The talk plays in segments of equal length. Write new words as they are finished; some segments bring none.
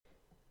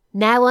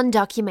Now on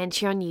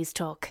Documentary on News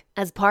Talk,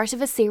 as part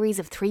of a series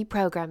of 3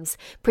 programmes,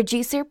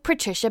 producer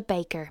Patricia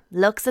Baker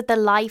looks at the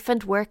life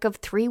and work of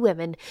 3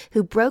 women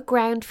who broke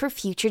ground for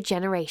future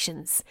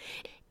generations.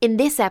 In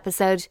this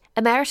episode,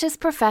 Emeritus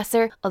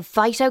Professor of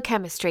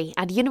Phytochemistry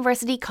at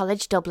University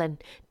College Dublin,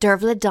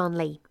 Dervla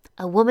Donnelly,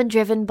 a woman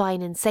driven by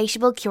an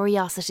insatiable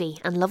curiosity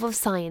and love of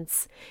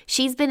science.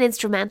 She's been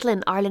instrumental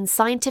in Ireland's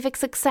scientific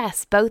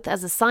success both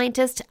as a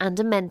scientist and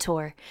a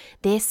mentor.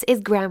 This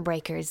is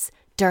Groundbreakers,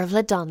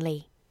 Dervla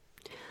Donnelly.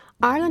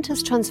 Ireland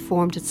has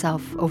transformed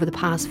itself over the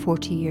past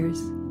 40 years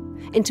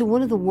into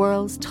one of the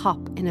world's top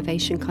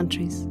innovation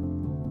countries.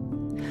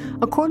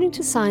 According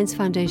to Science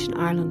Foundation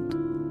Ireland,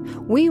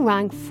 we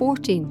rank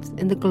 14th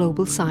in the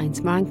global science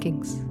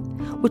rankings,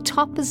 with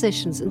top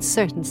positions in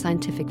certain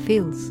scientific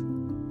fields.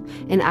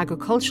 In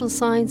agricultural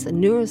science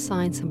and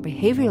neuroscience and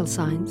behavioural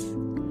science,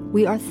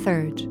 we are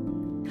 3rd.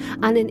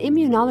 And in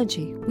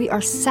immunology, we are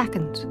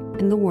 2nd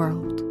in the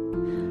world.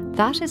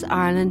 That is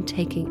Ireland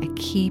taking a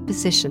key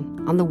position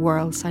on the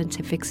world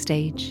scientific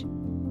stage.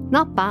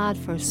 Not bad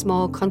for a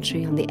small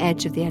country on the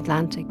edge of the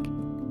Atlantic.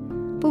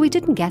 But we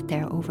didn't get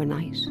there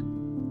overnight.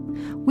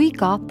 We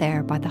got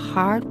there by the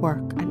hard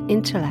work and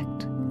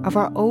intellect of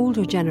our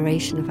older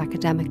generation of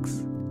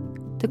academics,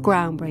 the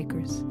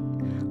groundbreakers,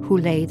 who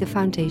laid the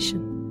foundation.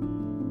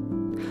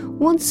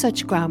 One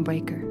such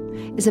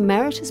groundbreaker is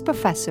Emeritus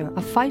Professor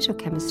of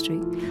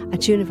Phytochemistry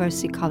at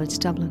University College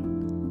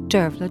Dublin,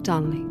 Dervla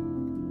Donnelly.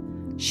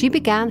 She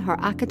began her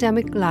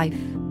academic life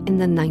in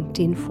the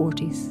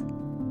 1940s.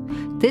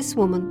 This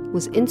woman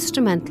was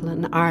instrumental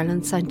in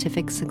Ireland's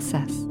scientific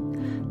success,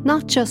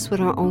 not just with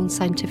her own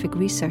scientific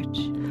research,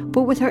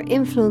 but with her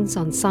influence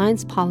on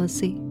science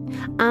policy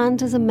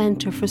and as a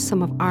mentor for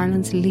some of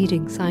Ireland's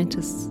leading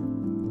scientists,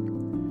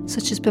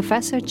 such as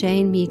Professor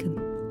Jane Meegan,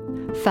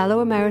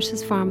 Fellow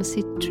Emeritus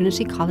Pharmacy,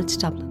 Trinity College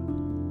Dublin,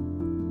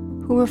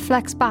 who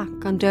reflects back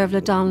on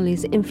Dervla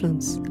Donnelly's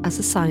influence as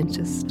a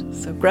scientist.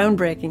 So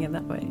groundbreaking in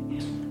that way.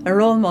 A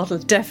role model,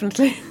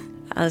 definitely.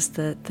 As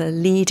the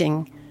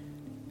leading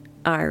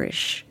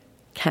Irish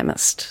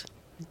chemist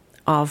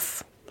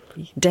of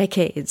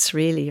decades,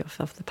 really,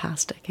 of the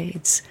past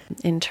decades,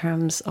 in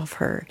terms of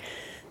her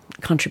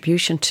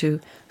contribution to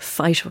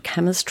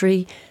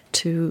phytochemistry,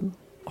 to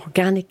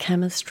organic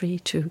chemistry,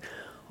 to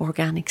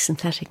organic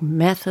synthetic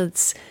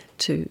methods,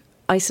 to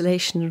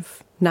isolation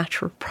of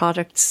natural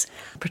products,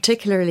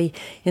 particularly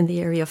in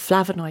the area of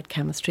flavonoid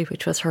chemistry,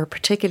 which was her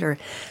particular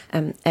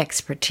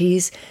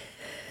expertise.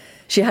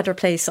 She had her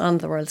place on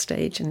the world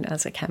stage and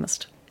as a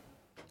chemist.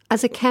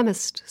 As a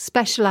chemist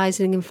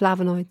specialising in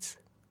flavonoids,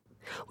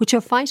 which are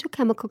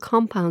phytochemical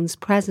compounds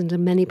present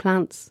in many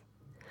plants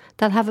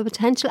that have a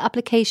potential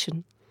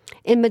application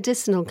in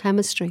medicinal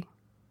chemistry.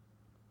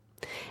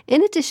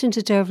 In addition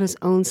to Dervla's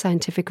own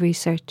scientific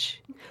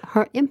research,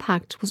 her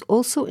impact was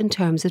also in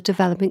terms of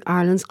developing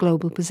Ireland's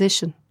global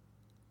position.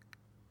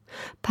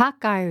 Pat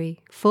Gyrey,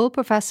 full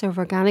Professor of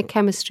Organic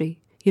Chemistry,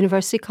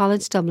 University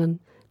College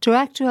Dublin,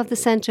 Director of the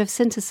Centre of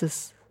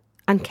Synthesis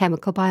and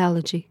Chemical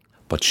Biology.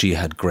 But she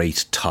had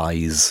great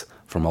ties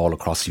from all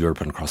across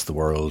Europe and across the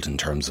world in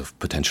terms of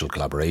potential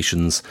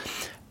collaborations,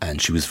 and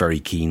she was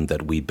very keen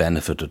that we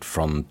benefited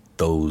from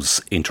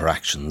those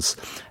interactions.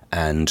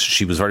 And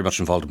she was very much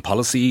involved in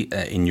policy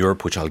in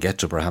Europe, which I'll get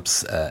to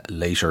perhaps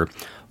later,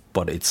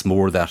 but it's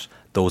more that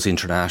those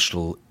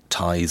international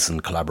ties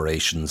and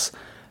collaborations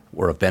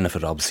were of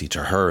benefit obviously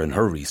to her and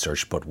her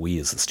research, but we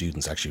as the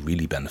students actually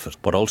really benefit.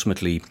 But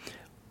ultimately,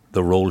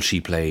 the role she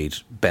played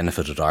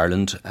benefited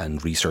Ireland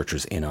and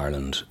researchers in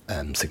Ireland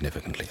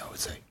significantly, I would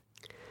say.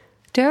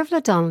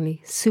 Dervla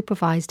Donnelly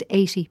supervised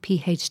 80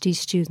 PhD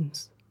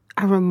students,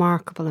 a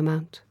remarkable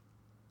amount.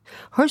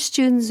 Her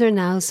students are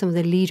now some of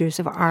the leaders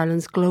of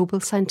Ireland's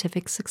global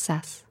scientific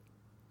success.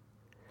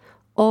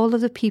 All of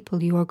the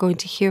people you are going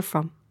to hear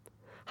from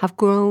have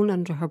grown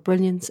under her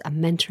brilliance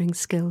and mentoring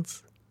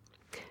skills.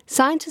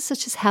 Scientists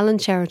such as Helen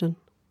Sheridan,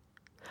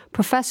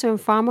 Professor in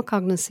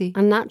Pharmacognosy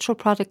and Natural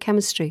Product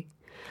Chemistry,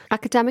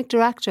 Academic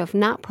Director of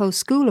NAPRO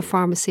School of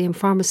Pharmacy and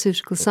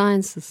Pharmaceutical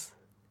Sciences,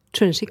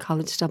 Trinity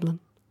College Dublin.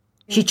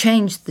 She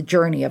changed the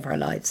journey of our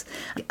lives.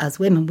 As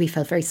women, we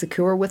felt very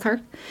secure with her.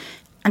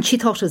 And she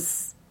taught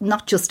us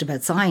not just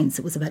about science,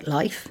 it was about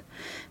life.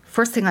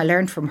 First thing I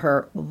learned from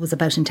her was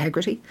about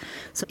integrity.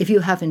 So if you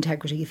have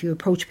integrity, if you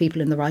approach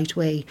people in the right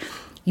way,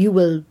 you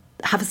will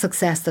have a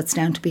success that's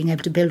down to being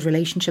able to build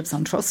relationships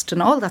on trust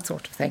and all that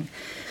sort of thing.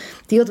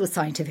 The other was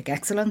scientific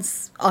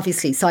excellence,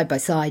 obviously side by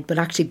side, but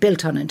actually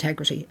built on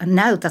integrity. And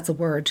now that's a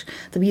word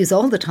that we use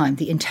all the time,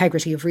 the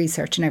integrity of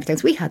research and everything.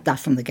 So we had that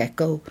from the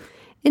get-go.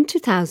 In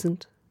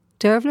 2000,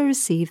 Dervla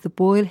received the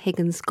Boyle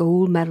Higgins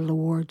Gold Medal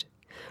Award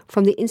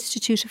from the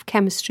Institute of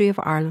Chemistry of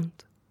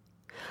Ireland,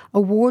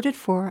 awarded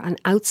for an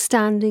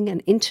outstanding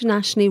and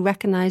internationally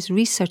recognised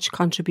research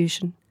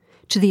contribution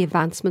to the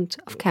advancement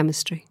of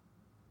chemistry.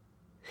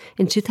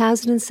 In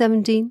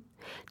 2017,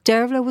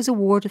 Dervla was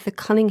awarded the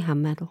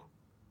Cunningham Medal.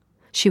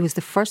 She was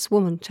the first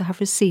woman to have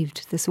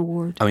received this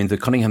award. I mean, the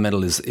Cunningham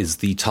Medal is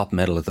the top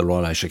medal at the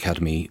Royal Irish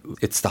Academy.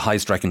 It's the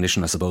highest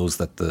recognition, I suppose,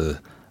 that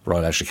the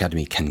Royal Irish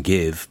Academy can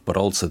give, but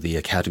also the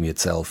Academy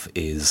itself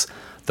is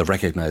the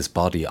recognised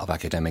body of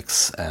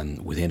academics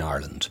within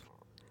Ireland.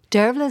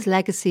 Dervla's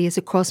legacy is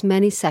across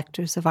many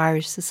sectors of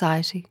Irish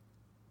society,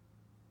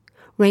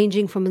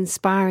 ranging from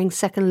inspiring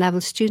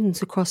second-level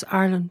students across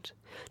Ireland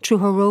through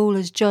her role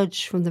as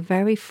judge from the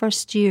very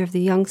first year of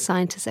the Young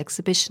Scientist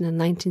exhibition in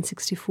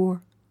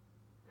 1964,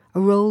 a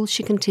role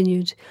she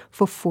continued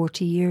for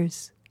 40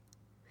 years,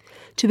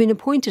 to being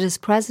appointed as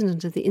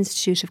president of the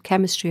Institute of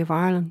Chemistry of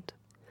Ireland,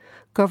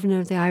 governor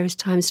of the Irish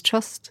Times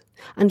Trust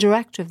and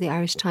director of the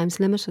Irish Times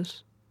Limited,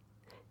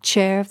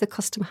 chair of the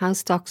Custom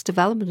House Docks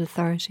Development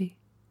Authority,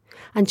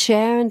 and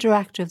chair and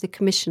director of the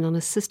Commission on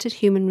Assisted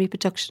Human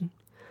Reproduction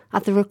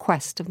at the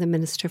request of the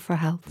Minister for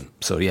Health.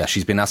 So yeah,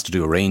 she's been asked to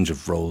do a range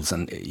of roles,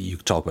 and you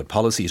talk about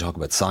policy, you talk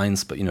about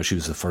science, but she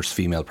was the first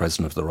female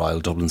president of the Royal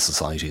Dublin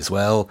Society as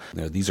well.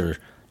 These are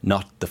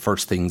not the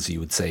first things you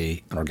would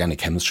say an organic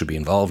chemist would be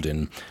involved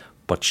in,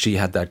 but she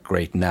had that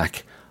great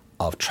knack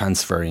of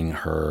transferring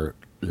her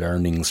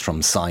learnings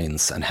from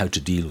science and how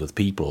to deal with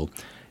people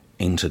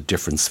into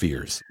different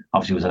spheres.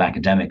 Obviously was an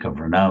academic of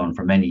renown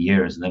for many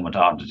years and then went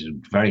on to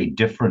do very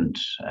different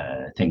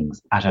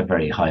things at a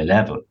very high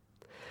level.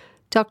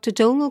 Dr.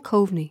 Donal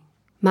Coveney,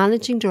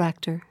 Managing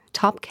Director,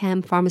 Top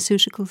Chem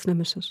Pharmaceuticals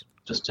Limited.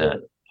 Just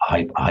a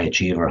high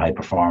achiever, high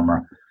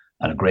performer,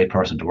 and a great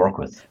person to work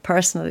with.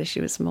 Personally,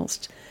 she was the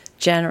most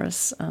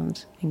generous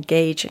and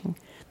engaging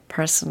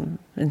person,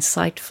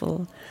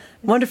 insightful,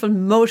 wonderful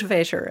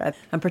motivator,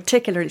 and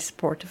particularly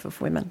supportive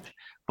of women.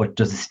 But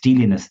there's a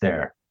steeliness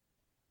there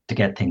to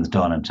get things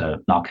done and to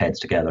knock heads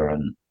together,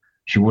 and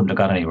she wouldn't have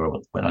got anywhere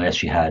unless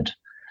she had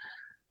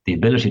the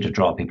ability to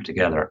draw people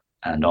together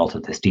and also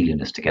the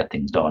steeliness to get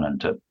things done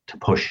and to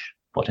push,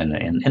 but in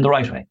the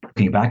right way.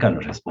 Looking back on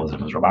it, I suppose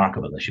it was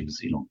remarkable that she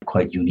was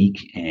quite unique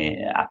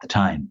at the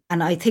time.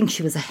 And I think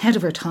she was ahead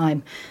of her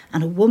time,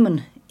 and a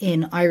woman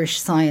in Irish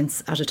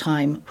science at a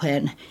time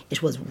when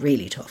it was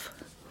really tough.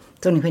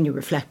 It's only when you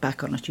reflect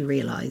back on it you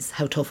realise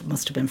how tough it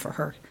must have been for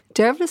her.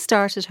 Dervla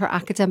started her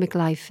academic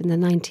life in the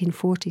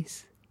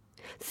 1940s,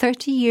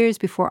 30 years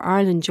before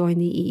Ireland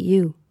joined the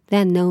EU,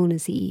 then known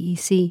as the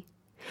EEC.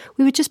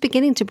 We were just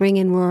beginning to bring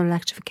in rural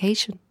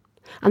electrification,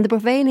 and the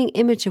prevailing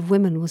image of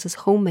women was as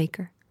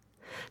homemaker.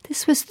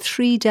 This was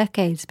 3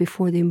 decades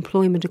before the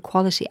Employment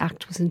Equality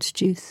Act was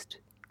introduced.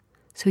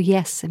 So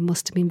yes, it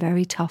must have been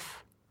very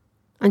tough.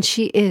 And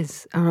she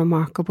is a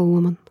remarkable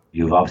woman.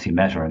 You've obviously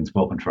met her and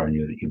spoken to her, and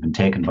you've been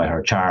taken by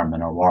her charm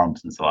and her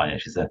warmth and so on.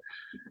 She's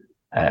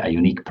a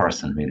unique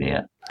person, really.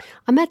 Yeah.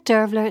 I met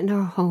Dervla in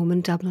her home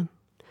in Dublin.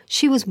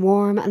 She was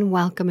warm and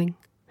welcoming,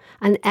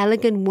 an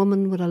elegant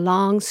woman with a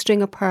long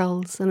string of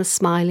pearls and a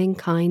smiling,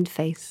 kind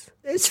face.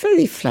 It's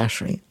very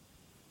flattering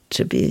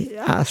to be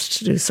asked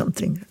to do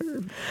something.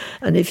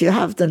 And if you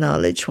have the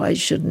knowledge, why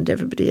shouldn't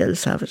everybody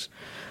else have it?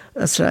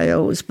 That's what I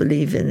always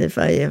believe in. If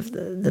I have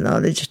the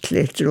knowledge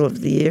collected over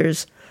the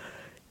years,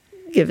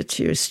 give it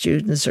to your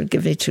students or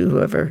give it to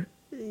whoever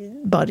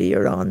body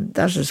you're on.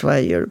 That is why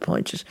you're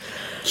appointed.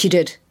 She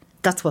did.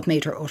 That's what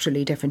made her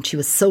utterly different. She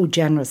was so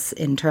generous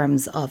in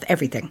terms of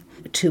everything,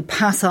 to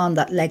pass on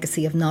that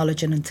legacy of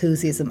knowledge and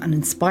enthusiasm and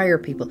inspire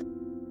people.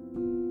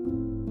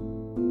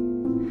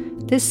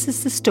 This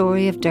is the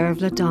story of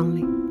Dervla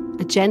Donnelly,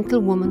 a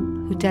gentle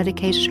woman who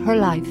dedicated her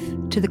life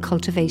to the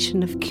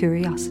cultivation of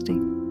curiosity.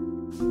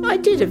 I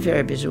did a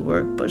fair bit of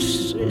work, but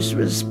it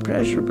was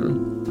pleasurable.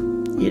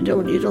 You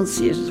don't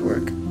see it as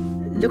work.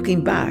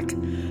 Looking back,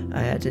 I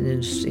had an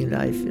interesting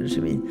life, you know what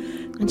I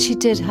mean? And she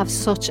did have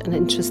such an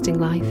interesting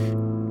life,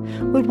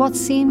 with what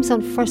seems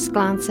on first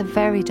glance a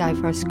very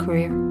diverse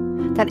career,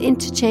 that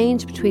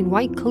interchange between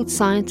white coat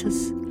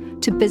scientist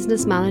to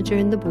business manager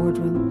in the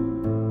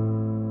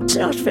boardroom. It's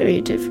not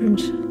very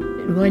different.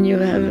 When you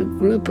have a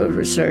group of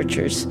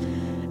researchers,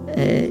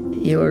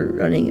 you're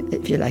running,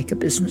 if you like, a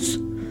business.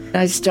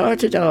 I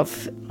started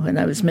off when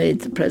I was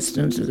made the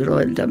president of the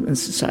Royal Dublin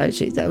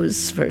Society. That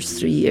was the first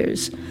 3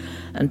 years.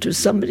 And to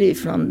somebody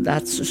from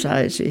that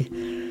society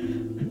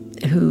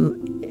who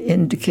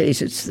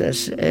indicated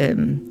that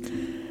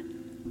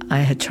I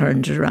had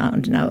turned it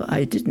around. Now,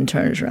 I didn't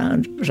turn it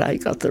around, but I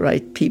got the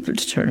right people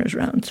to turn it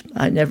around.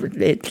 I never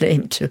laid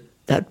claim to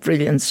that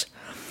brilliance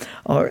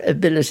or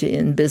ability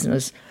in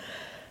business.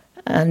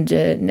 And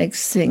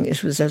next thing,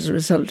 it was as a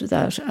result of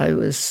that, I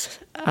was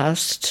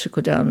asked to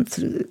go down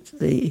to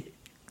the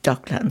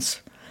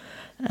Docklands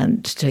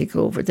and to take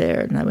over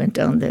there. And I went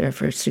down there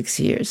for 6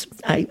 years.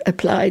 I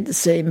applied the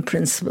same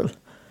principle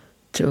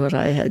to what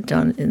I had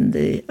done in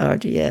the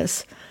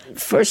RDS.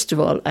 First of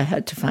all, I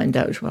had to find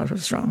out what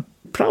was wrong.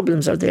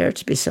 Problems are there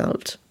to be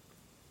solved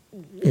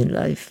in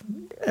life.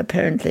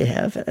 Apparently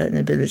have an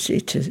ability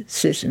to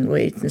sit and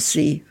wait and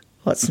see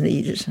what's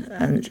needed,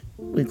 and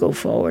we go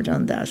forward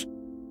on that.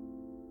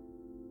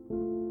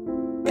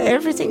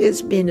 Everything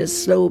has been a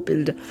slow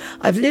build.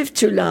 I've lived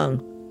too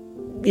long,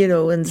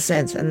 in the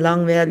sense, and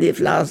long may I live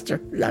faster.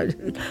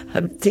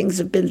 Things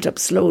have built up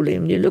slowly,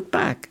 and when you look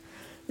back,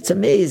 it's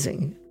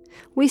amazing.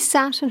 We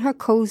sat in her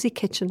cosy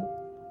kitchen,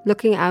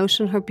 looking out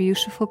on her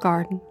beautiful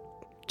garden,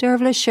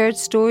 Dervla shared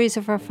stories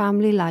of her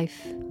family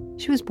life.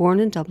 She was born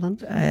in Dublin.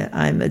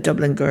 I'm a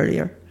Dublin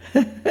girlier.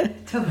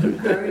 Dublin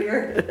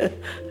girlier.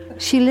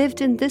 She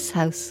lived in this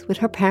house with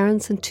her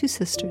parents and 2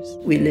 sisters.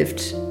 We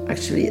lived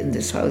actually in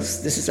this house.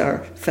 This is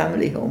our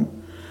family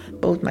home.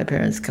 Both my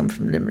parents come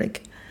from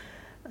Limerick.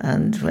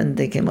 And when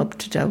they came up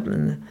to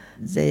Dublin,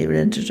 they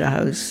rented a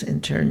house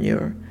in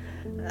Turnure.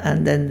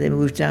 And then they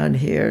moved down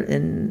here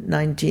in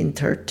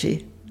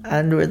 1930.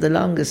 And were the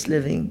longest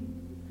living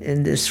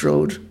in this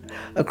road.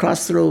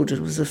 Across the road,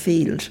 it was a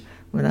field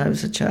when I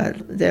was a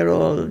child. They're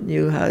all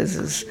new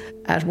houses.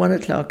 At 1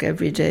 o'clock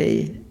every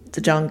day,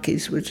 the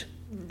donkeys would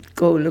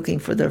go looking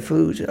for their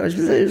food. It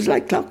was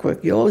like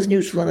clockwork. You always knew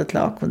it was 1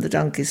 o'clock when the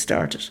donkeys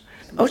started.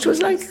 Oh, it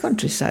was like the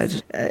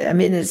countryside. I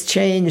mean, it's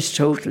changed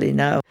totally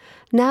now.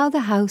 Now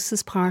the house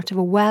is part of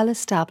a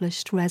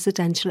well-established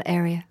residential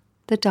area.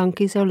 The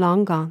donkeys are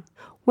long gone.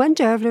 When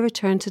Dervla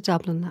returned to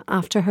Dublin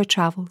after her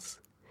travels,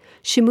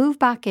 she moved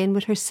back in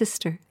with her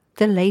sister,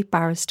 the late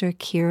barrister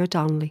Ciara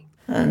Donnelly.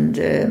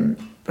 And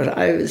but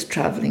I was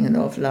travelling an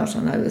awful lot,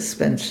 and I was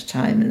spent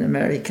time in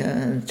America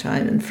and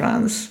time in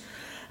France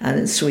and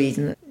in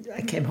Sweden.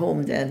 I came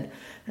home then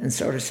and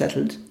sort of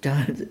settled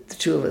down. The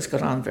 2 of us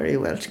got on very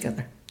well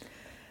together.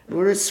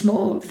 We're a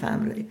small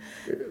family.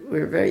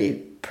 We're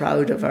very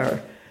proud of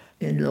our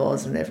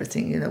in-laws and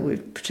everything. You know, we're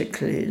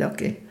particularly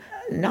lucky.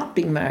 Not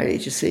being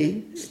married, you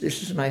see,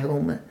 this is my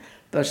home,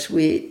 but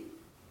we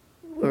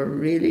were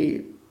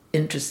really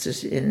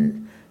interested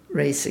in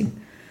racing,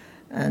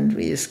 and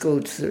we used to go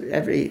to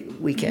every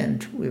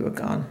weekend. We were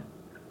gone.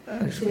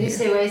 When you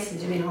say racing,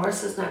 do you mean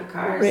horses, not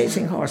cars?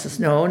 Racing horses.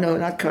 No,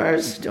 not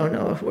cars. Don't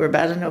know. We're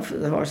bad enough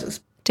with the horses.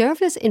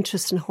 Dervla's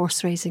interest in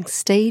horse racing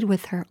stayed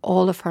with her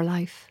all of her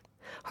life.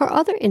 Her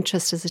other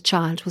interest as a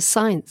child was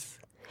science,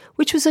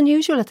 which was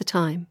unusual at the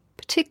time,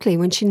 particularly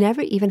when she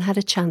never even had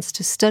a chance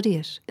to study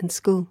it in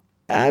school.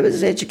 I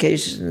was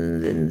educated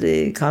in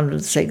the Convent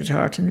of the Sacred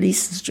Heart in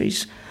Leeson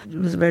Street. It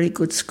was a very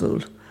good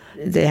school.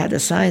 They had a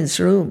science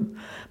room,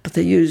 but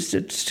they used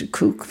it to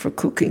cook for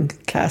cooking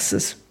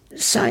classes.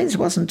 Science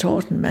wasn't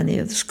taught in many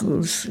of the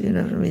schools, you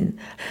know what I mean.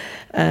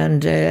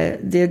 And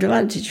the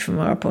advantage from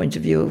our point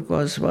of view, of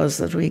course, was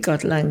that we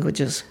got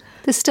languages.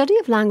 The study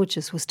of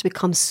languages was to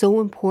become so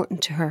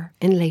important to her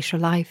in later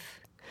life,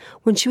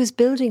 when she was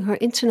building her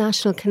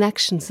international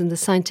connections in the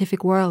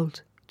scientific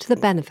world to the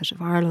benefit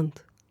of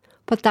Ireland.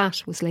 But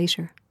that was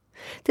later.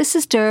 This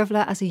is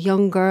Dervla as a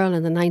young girl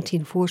in the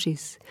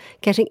 1940s,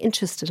 getting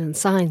interested in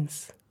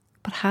science.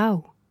 But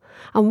how?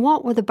 And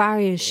what were the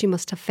barriers she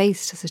must have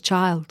faced as a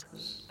child?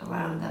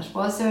 Around that,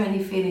 was there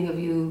any feeling of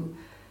you,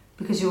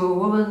 because you were a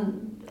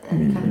woman,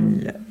 any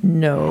kind of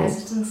no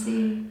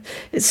hesitancy?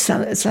 It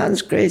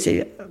sounds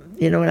crazy.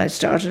 You know, when I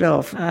started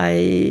off,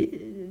 I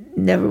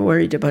never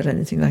worried about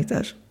anything like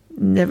that.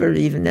 Never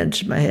even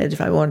entered my head.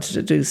 If I wanted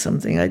to do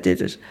something, I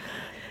did it.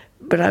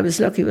 But I was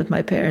lucky with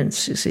my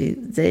parents, you see.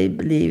 They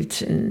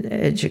believed in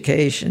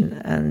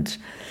education, and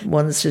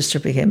one sister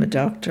became a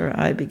doctor,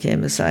 I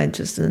became a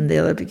scientist, and the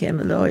other became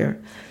a lawyer.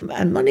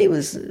 And money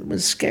was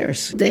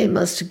scarce. They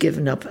must have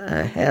given up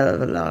a hell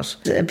of a lot.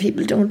 And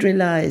people don't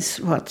realise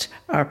what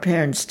our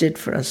parents did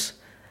for us.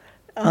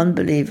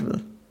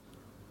 Unbelievable.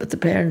 But the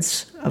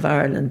parents of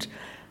Ireland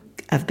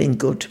have been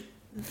good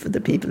for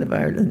the people of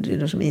Ireland, you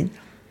know what I mean?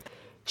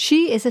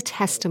 She is a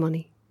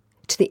testimony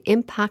to the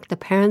impact the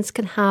parents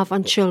can have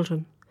on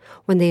children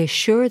when they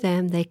assure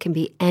them they can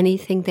be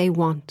anything they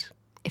want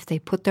if they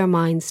put their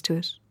minds to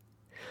it,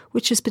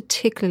 which is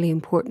particularly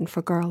important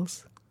for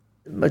girls.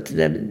 But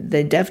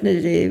they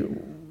definitely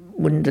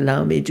wouldn't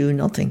allow me to do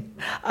nothing.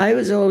 I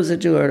was always a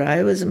doer.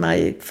 I was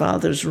my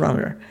father's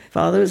runner.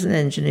 Father was an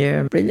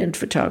engineer, brilliant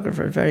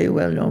photographer, very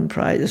well-known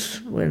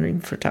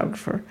prize-winning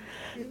photographer.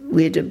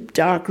 We had a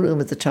dark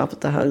room at the top of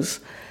the house.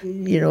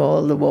 You know,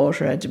 all the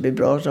water had to be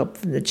brought up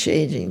from the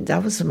changing.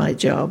 That was my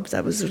job.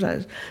 That was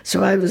what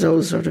so I was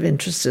always sort of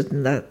interested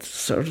in that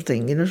sort of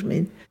thing, you know what I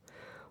mean?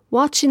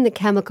 Watching the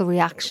chemical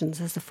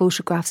reactions as the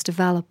photographs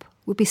develop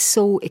would be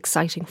so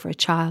exciting for a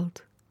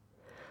child.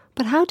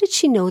 But how did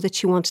she know that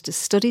she wanted to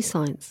study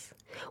science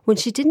when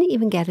she didn't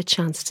even get a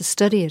chance to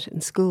study it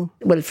in school?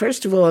 Well,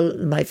 first of all,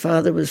 my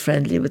father was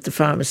friendly with the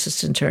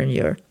pharmacist in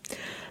Turnure.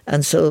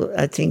 And so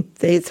I think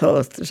they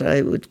thought that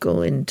I would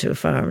go into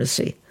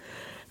pharmacy.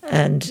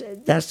 And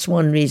that's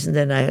one reason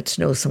then I had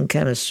to know some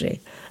chemistry.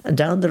 And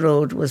down the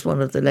road was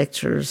one of the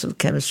lecturers of the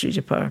chemistry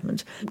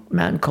department, a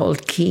man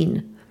called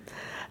Keane.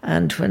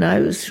 And when I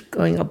was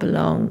going up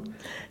along,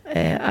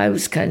 I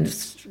was kind of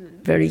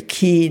very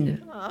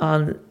keen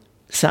on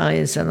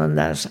science and on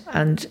that.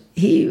 And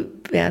he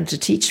began to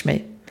teach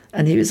me.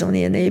 And he was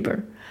only a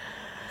neighbour.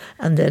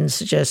 And then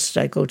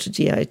suggested I go to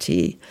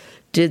DIT,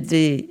 did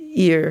the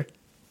year,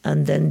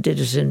 and then did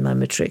it in my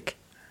matric.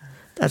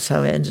 That's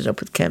how I ended up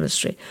with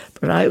chemistry.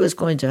 But I was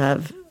going to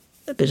have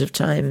a bit of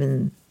time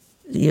in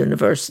the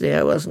university.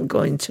 I wasn't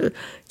going to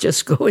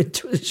just go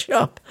into the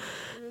shop.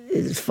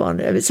 It was fun.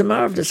 It's a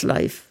marvellous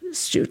life,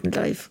 student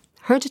life.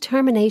 Her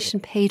determination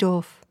paid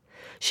off.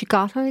 She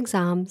got her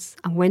exams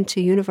and went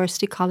to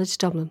University College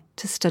Dublin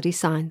to study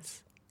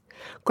science.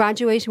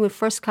 graduating with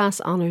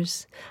first-class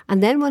honours,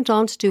 and then went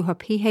on to do her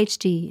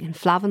PhD in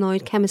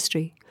flavonoid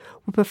chemistry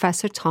with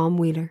Professor Tom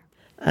Wheeler.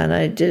 And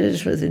I did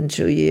it within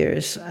 2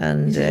 years.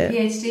 And you did a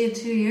PhD in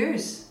 2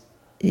 years?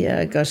 Yeah,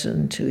 I got it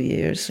in 2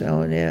 years.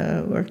 So, yeah,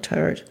 I worked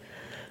hard.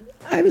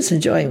 I was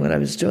enjoying what I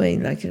was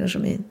doing, like, you know what I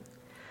mean?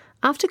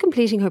 After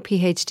completing her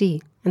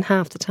PhD, in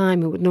half the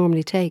time it would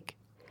normally take,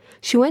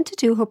 she went to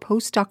do her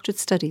postdoctorate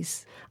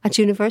studies at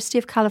University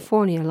of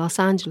California, Los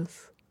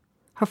Angeles.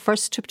 Her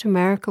first trip to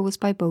America was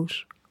by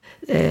boat.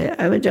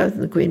 I went out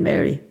in the Queen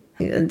Mary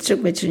and it took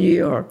me to New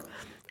York.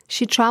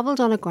 She travelled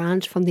on a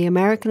grant from the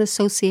American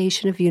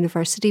Association of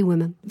University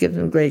Women. Give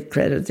them great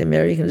credit. The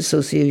American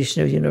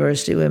Association of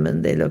University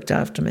Women, they looked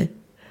after me.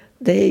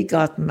 They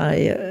got my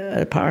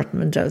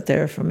apartment out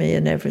there for me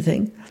and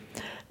everything.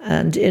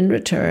 And in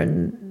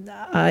return,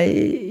 I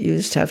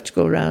used to have to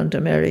go around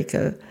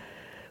America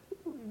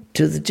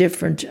to the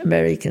different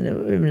American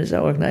women's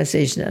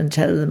organisations and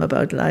tell them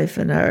about life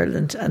in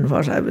Ireland and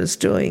what I was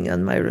doing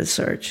and my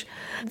research.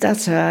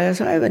 That's how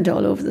I went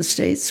all over the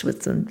States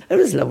with them. It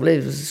was lovely.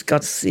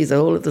 Got to see the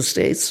whole of the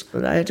States.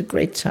 But I had a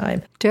great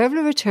time.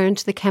 Dervla returned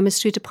to the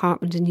chemistry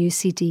department in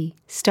UCD,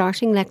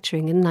 starting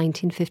lecturing in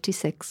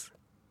 1956.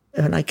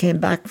 When I came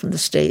back from the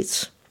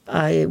States,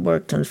 I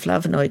worked on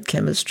flavonoid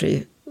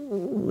chemistry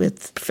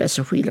with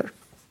Professor Wheeler.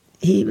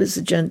 He was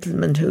a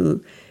gentleman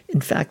who, in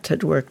fact,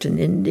 had worked in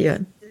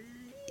India.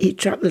 He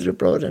travelled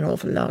abroad an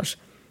awful lot.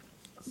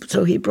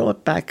 So he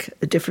brought back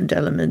a different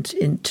element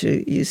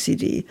into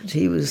UCD.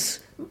 He was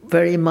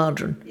very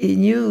modern. He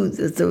knew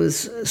that there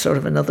was sort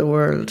of another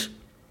world.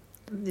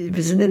 He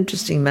was an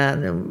interesting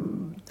man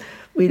and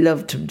we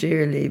loved him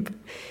dearly.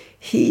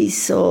 He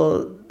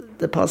saw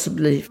the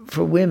possibility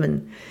for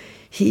women.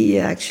 He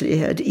actually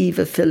had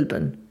Eva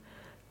Philbin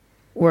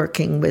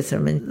working with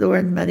him, and there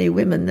weren't many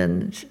women,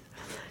 and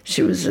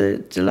she was a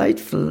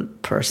delightful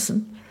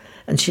person.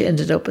 And she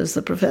ended up as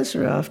the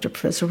professor after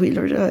Professor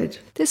Wheeler died.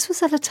 This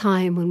was at a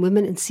time when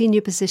women in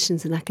senior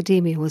positions in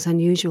academia was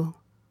unusual.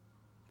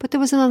 But there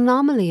was an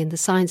anomaly in the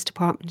science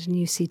department in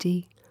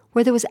UCD,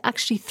 where there was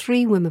actually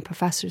 3 women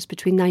professors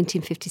between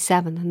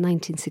 1957 and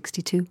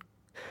 1962.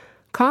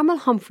 Carmel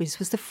Humphreys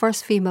was the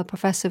first female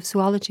professor of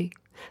zoology,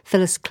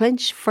 Phyllis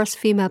Clinch, first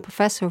female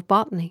professor of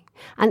botany,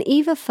 and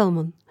Eva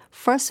Philbin,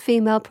 first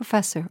female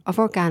professor of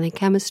organic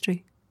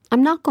chemistry.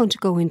 I'm not going to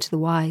go into the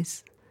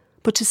whys,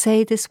 but to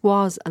say this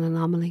was an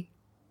anomaly,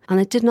 and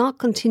it did not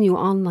continue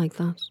on like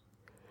that.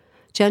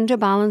 Gender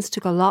balance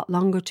took a lot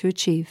longer to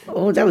achieve.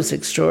 Oh, that was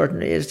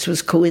extraordinary. It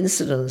was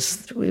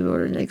coincidence. We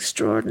were an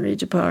extraordinary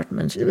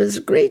department. There was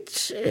a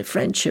great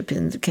friendship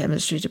in the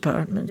chemistry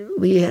department.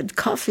 We had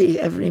coffee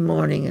every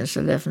morning at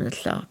 11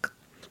 o'clock.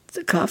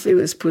 The coffee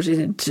was put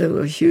into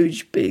a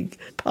huge big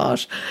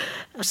pot,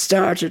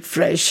 started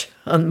fresh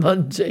on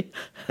Monday,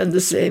 and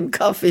the same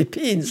coffee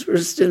beans were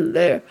still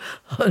there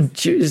on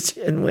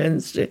Tuesday and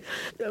Wednesday.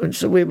 And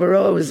so we were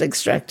always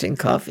extracting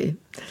coffee.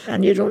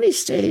 And you'd only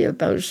stay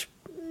about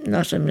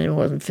not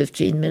more than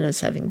 15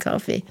 minutes having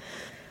coffee.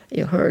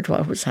 You heard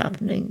what was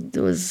happening.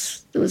 There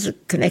was a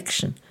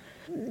connection.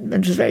 And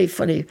it was very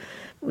funny.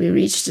 We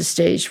reached a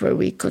stage where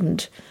we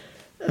couldn't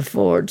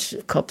afford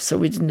cups, so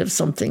we didn't have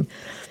something.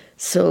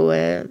 So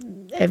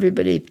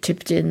everybody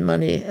tipped in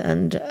money,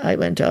 and I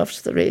went off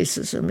to the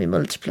races, and we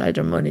multiplied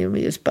our money and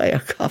we used to buy our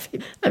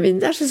coffee. I mean,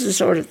 that is the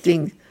sort of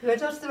thing. You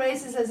went off to the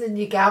races as in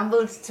you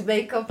gambled to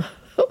make up?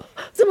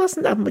 There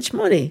wasn't that much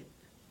money.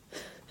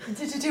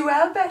 Did you do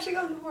well betting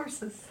on the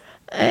horses?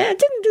 I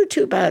didn't do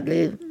too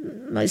badly.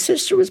 My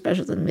sister was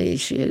better than me.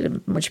 She had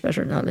a much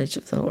better knowledge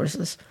of the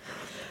horses.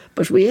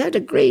 But we had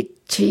a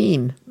great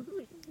team,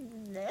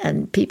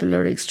 and people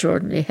are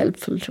extraordinarily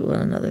helpful to one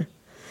another.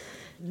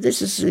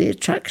 This is the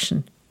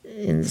attraction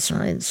in the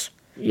science.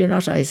 You're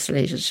not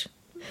isolated.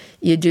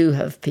 You do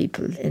have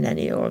people in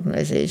any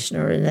organisation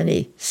or in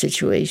any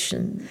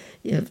situation.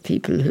 You have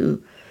people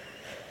who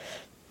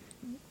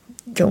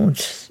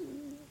don't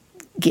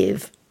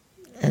give,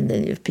 and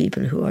then you have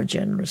people who are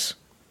generous.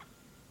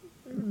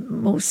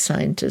 Most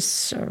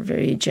scientists are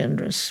very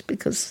generous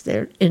because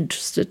they're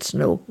interested to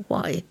know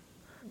why.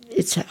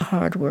 It's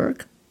hard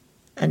work,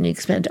 and you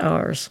spend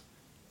hours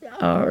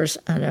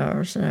and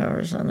hours and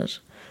hours on it.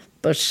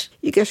 But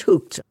you get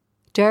hooked.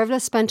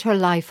 Dervla spent her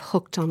life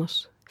hooked on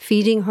it,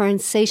 feeding her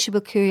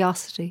insatiable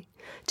curiosity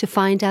to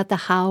find out the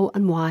how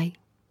and why.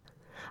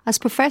 As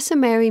Professor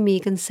Mary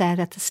Meegan said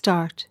at the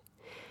start,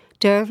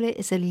 Dervla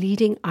is a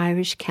leading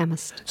Irish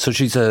chemist. So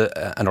she's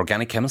an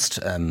organic chemist,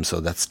 so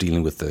that's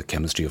dealing with the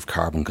chemistry of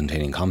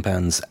carbon-containing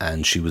compounds,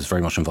 and she was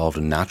very much involved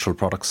in natural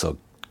products, so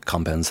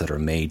compounds that are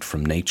made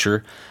from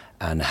nature,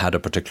 and had a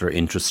particular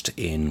interest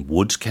in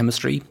wood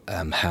chemistry,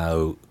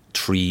 how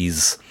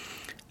trees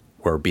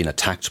were being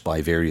attacked by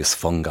various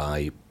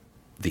fungi.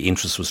 The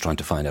interest was trying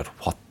to find out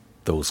what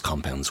those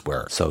compounds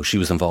were. So she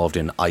was involved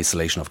in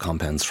isolation of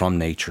compounds from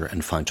nature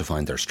and trying to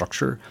find their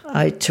structure.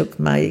 I took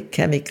my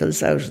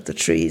chemicals out of the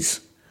trees.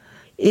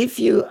 If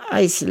you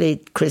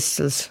isolate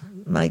crystals,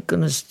 my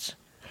goodness,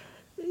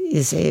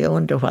 you say, I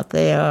wonder what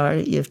they are.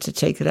 You have to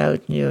take it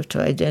out and you have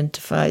to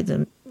identify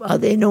them. Are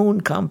they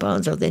known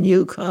compounds? Are they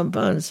new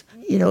compounds?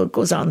 You know, it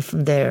goes on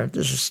from there.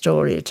 There's a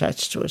story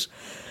attached to it.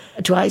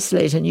 To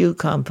isolate a new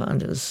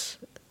compound is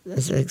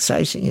as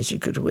exciting as you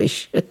could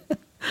wish.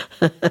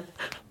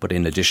 But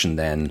in addition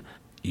then,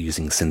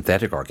 using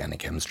synthetic organic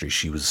chemistry,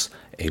 she was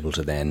able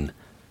to then,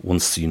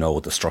 once you know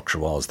what the structure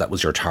was, that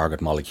was your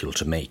target molecule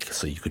to make.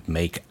 So you could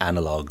make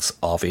analogues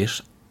of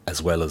it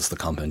as well as the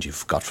compound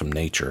you've got from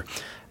nature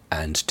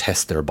and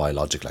test their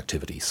biological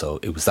activity. So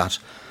it was that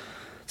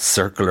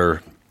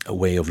circular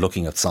way of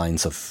looking at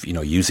science of, you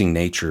know, using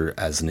nature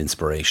as an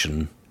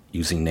inspiration,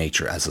 using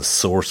nature as a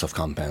source of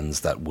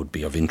compounds that would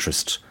be of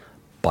interest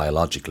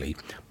biologically,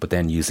 but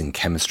then using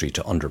chemistry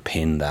to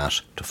underpin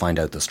that, to find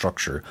out the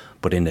structure,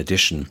 but in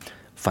addition,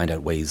 find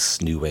out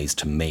new ways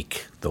to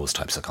make those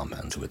types of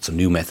compounds with. So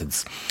new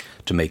methods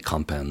to make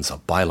compounds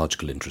of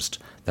biological interest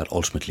that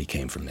ultimately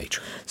came from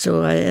nature.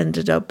 So I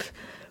ended up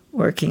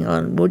working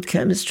on wood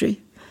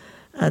chemistry,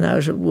 and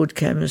out of wood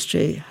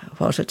chemistry,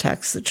 what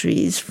attacks the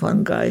trees,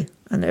 fungi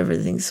and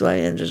everything. So I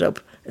ended up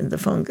in the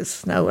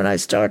fungus. Now, when I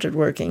started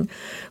working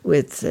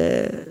with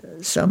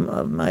some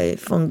of my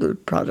fungal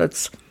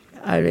products,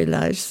 I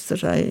realised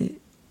that I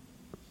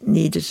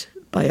needed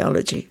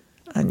biology,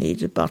 I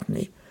needed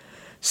botany.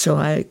 So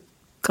I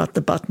got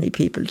the botany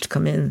people to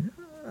come in,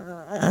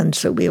 and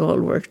so we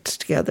all worked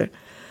together,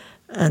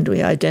 and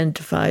we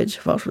identified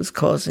what was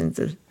causing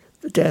the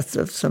death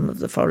of some of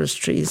the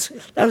forest trees.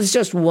 That was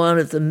just one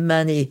of the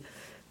many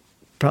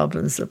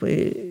problems that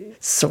we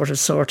sort of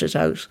sorted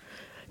out.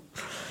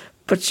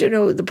 But, you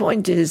know, the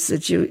point is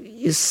that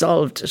you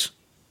solved it.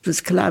 It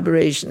was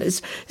collaboration.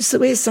 It's the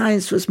way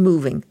science was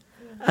moving,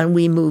 and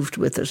we moved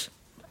with it.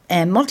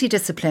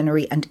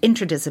 Multidisciplinary and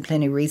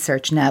interdisciplinary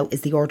research now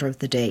is the order of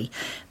the day.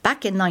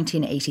 Back in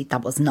 1980,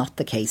 that was not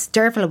the case.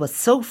 Dervla was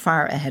so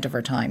far ahead of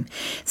her time.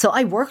 So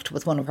I worked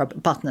with one of her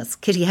botanists,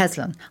 Kitty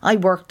Heslin. I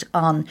worked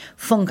on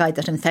fungi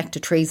that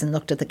infected trees and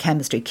looked at the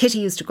chemistry. Kitty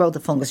used to grow the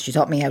fungus. She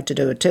taught me how to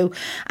do it too.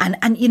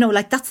 And you know,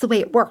 like, that's the way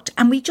it worked.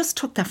 And we just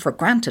took that for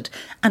granted.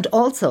 And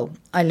also,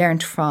 I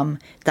learned from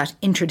that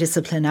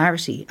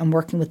interdisciplinarity and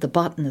working with the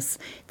botanists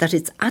that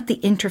it's at the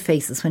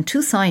interfaces when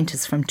two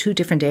scientists from two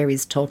different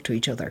areas talk to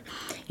each other.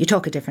 You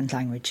talk a different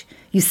language,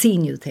 you see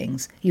new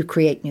things, you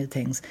create new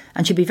things.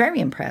 And she'd be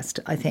very impressed,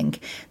 I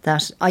think,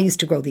 that I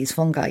used to grow these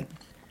fungi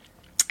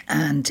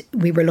and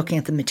we were looking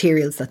at the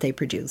materials that they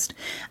produced.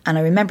 And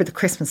I remember the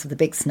Christmas of the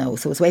big snow,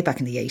 so it was way back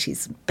in the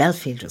 80s.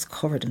 Belfield was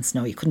covered in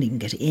snow, you couldn't even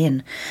get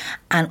in.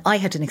 And I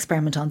had an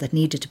experiment on that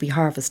needed to be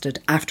harvested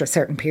after a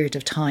certain period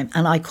of time,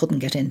 and I couldn't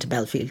get into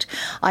Belfield.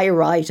 I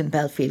arrived in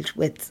Belfield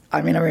with, I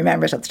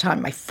remember it at the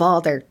time, my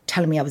father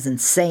telling me I was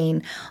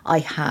insane. I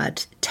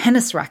had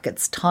tennis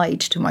rackets tied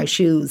to my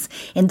shoes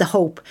in the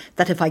hope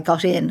that if I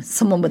got in,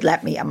 someone would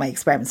let me at my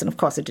experiments. And of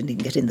course, I didn't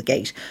even get in the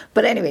gate.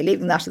 But anyway,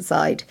 leaving that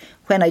aside,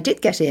 when I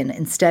did get in,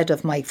 instead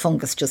of my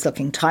fungus just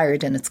looking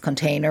tired in its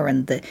container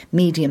and the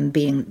medium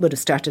would have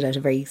started out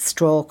a very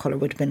straw colour,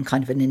 would have been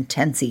kind of an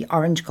intensely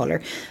orange colour.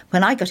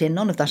 When I got in,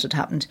 none of that had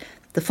happened.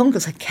 The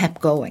fungus had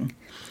kept going.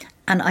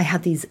 And I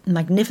had these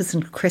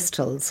magnificent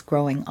crystals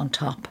growing on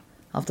top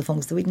of the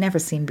fungus that we'd never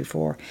seen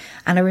before.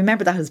 And I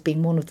remember that as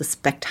being one of the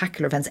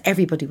spectacular events.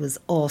 Everybody was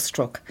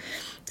awestruck.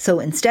 So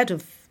instead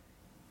of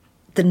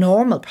the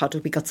normal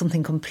product, we got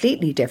something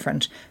completely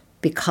different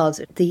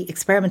because the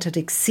experiment had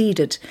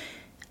exceeded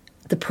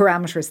the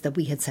parameters that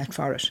we had set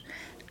for it.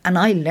 And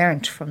I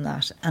learnt from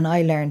that. And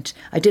I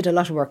did a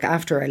lot of work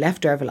after I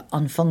left Dervla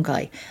on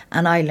fungi.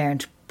 And I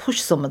learned,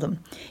 push some of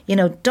them. You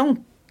know,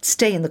 don't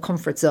stay in the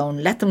comfort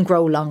zone, let them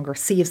grow longer,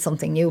 see if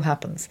something new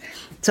happens.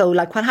 So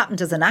like what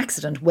happened as an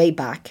accident way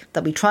back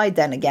that we tried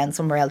then again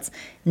somewhere else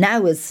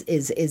now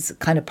is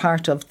kind of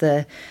part of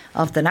the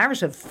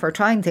narrative for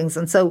trying things.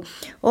 And so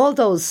all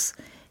those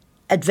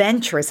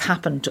adventures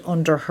happened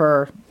under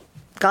her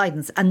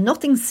guidance and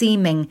nothing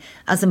seeming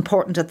as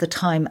important at the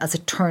time as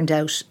it turned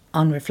out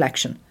on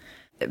reflection.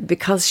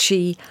 Because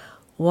she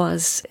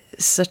was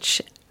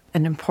such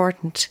an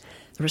important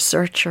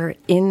researcher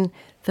in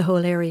the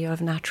whole area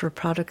of natural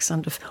products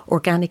and of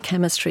organic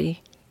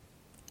chemistry,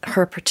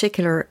 her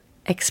particular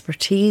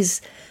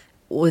expertise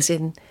was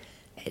in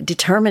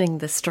determining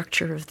the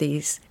structure of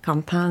these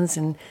compounds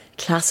and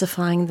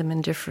classifying them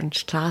in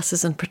different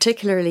classes, and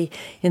particularly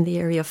in the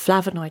area of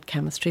flavonoid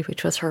chemistry,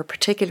 which was her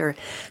particular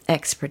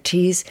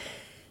expertise.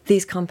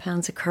 These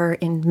compounds occur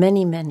in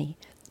many, many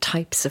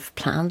types of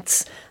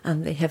plants,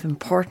 and they have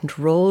important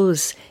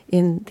roles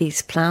in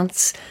these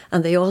plants,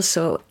 and they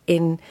also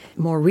in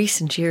more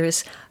recent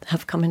years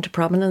have come into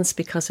prominence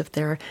because of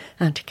their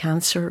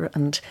anti-cancer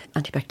and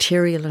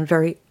antibacterial and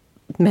very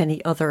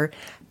many other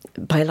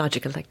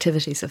biological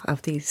activities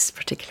of these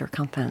particular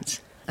compounds.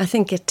 I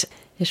think it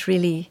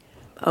really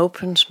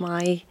opened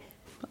my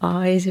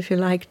eyes, if you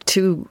like,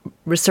 to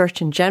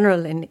research in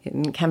general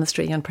in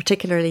chemistry and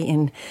particularly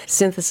in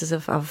synthesis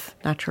of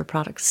natural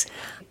products.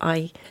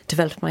 I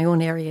developed my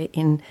own area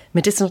in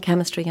medicinal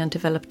chemistry and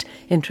developed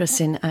interest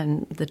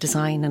in the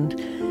design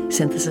and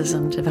synthesis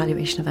and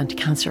evaluation of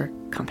anti-cancer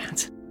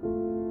compounds.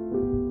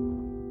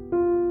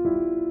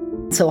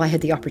 So I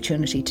had the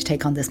opportunity to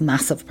take on this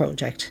massive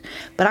project.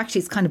 But actually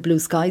it's kind of blue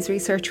skies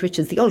research, which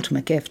is the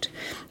ultimate gift.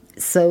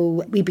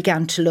 So we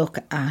began to look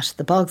at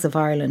the bogs of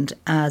Ireland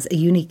as a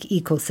unique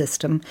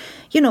ecosystem,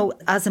 you know,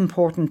 as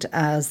important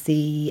as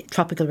the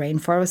tropical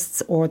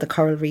rainforests or the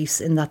coral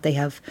reefs, in that they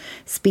have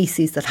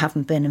species that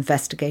haven't been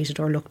investigated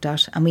or looked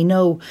at. And we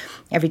know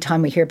every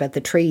time we hear about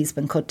the trees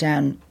being cut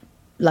down,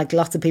 like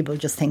lots of people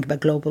just think about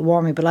global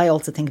warming, but I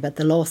also think about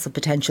the loss of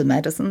potential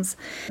medicines.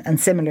 And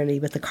similarly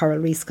with the coral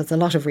reefs, because a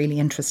lot of really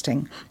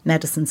interesting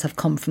medicines have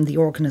come from the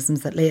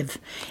organisms that live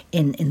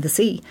in the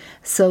sea.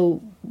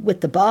 So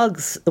with the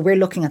bogs, we're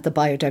looking at the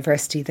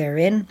biodiversity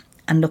therein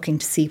and looking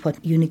to see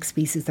what unique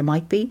species there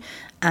might be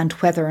and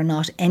whether or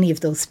not any of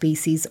those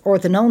species, or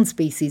the known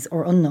species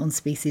or unknown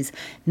species,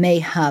 may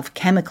have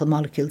chemical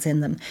molecules in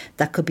them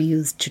that could be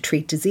used to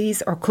treat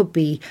disease or could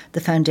be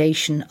the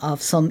foundation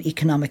of some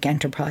economic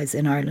enterprise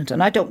in Ireland.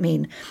 And I don't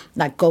mean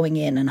like going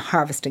in and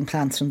harvesting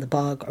plants from the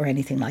bog or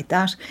anything like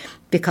that,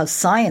 because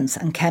science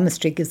and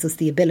chemistry gives us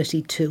the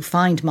ability to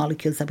find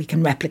molecules that we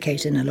can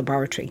replicate in a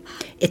laboratory.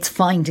 It's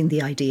finding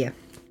the idea.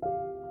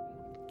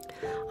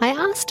 I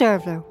asked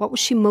Dervla what was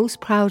she most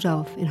proud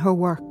of in her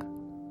work.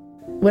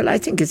 Well, I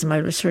think it's my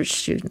research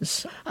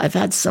students. I've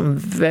had some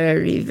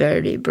very,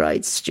 very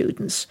bright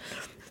students.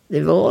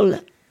 They've all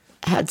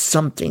had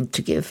something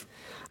to give.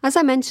 As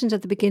I mentioned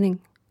at the beginning,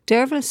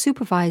 Dervla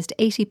supervised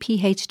 80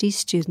 PhD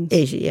students.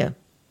 80, yeah.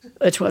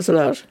 It was a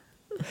lot.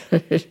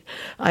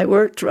 I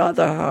worked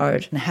rather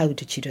hard. And how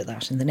did she do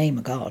that, in the name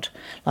of God?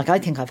 Like, I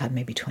think I've had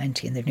maybe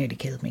 20 and they've nearly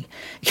killed me.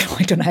 You know,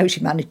 I don't know how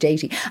she managed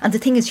 80. And the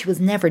thing is, she was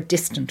never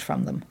distant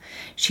from them.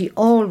 She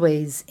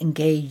always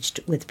engaged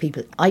with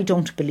people. I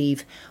don't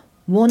believe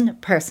one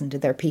person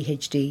did their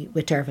PhD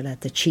with Dervla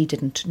that she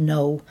didn't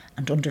know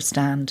and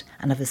understand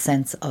and have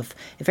a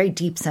very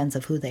deep sense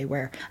of who they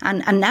were.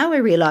 And now I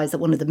realise that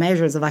one of the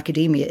measures of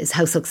academia is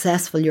how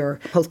successful your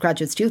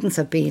postgraduate students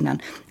have been.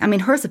 And I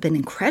mean, hers have been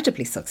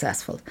incredibly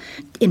successful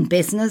in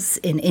business,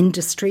 in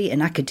industry,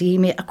 in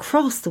academia,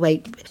 across the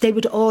way. They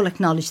would all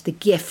acknowledge the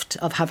gift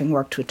of having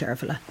worked with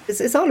Dervla.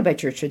 It's all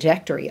about your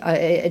trajectory.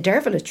 A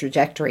Dervla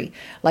trajectory,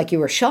 like you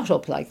were shot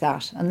up like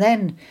that.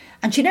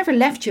 And she never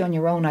left you on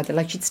your own either.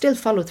 Like, she'd still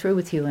follow through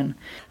with you.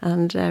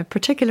 And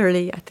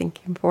particularly, I think,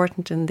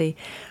 important in the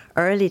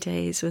early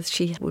days was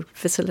she would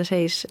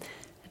facilitate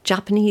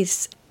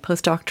Japanese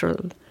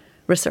postdoctoral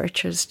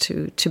researchers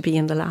to be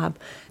in the lab.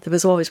 There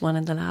was always one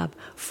in the lab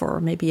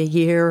for maybe a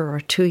year or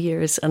 2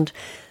 years. And,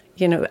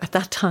 you know, at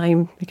that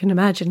time, you can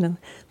imagine in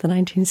the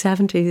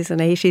 1970s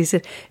and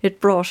 80s, it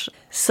brought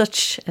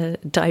such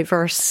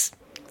diverse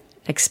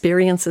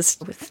experiences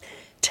with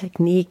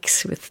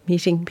techniques, with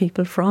meeting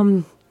people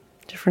from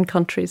different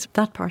countries.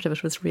 That part of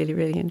it was really,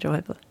 really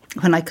enjoyable.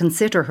 When I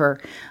consider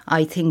her,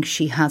 I think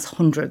she has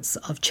hundreds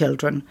of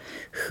children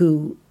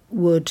who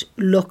would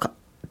look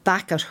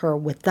back at her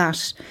with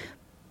that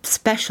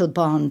special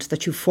bond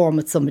that you form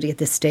with somebody at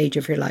this stage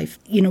of your life.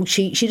 You know,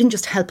 she didn't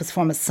just help us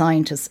form as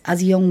scientists,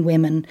 as young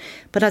women,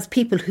 but as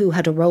people who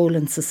had a role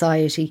in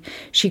society.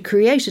 She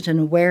created an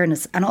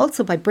awareness, and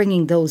also by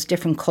bringing those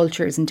different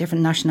cultures and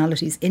different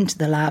nationalities into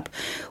the lab,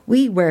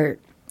 we were,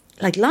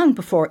 like, long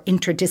before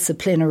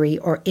interdisciplinary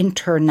or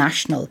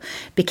international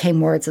became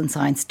words in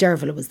science,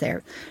 Dervla was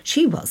there.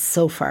 She was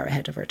so far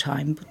ahead of her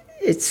time.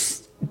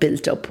 It's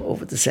built up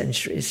over the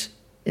centuries,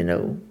 you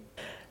know.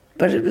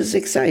 But it was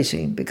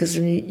exciting because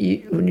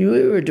when you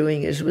were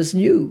doing it, it was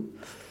new.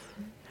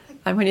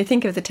 And when you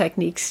think of the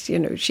techniques, you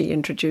know, she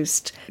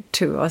introduced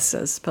to us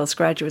as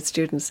postgraduate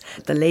students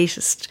the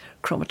latest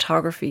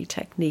chromatography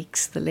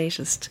techniques, the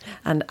latest,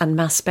 and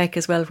mass spec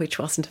as well, which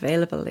wasn't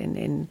available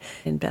in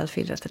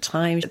Belfield at the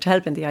time, to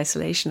help in the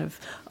isolation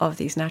of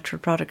these natural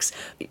products.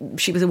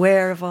 She was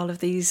aware of all of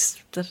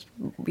these that,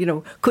 you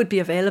know, could be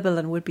available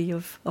and would be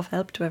of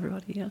help to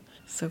everybody. Yeah.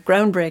 So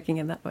groundbreaking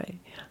in that way.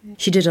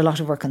 She did a lot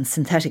of work on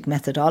synthetic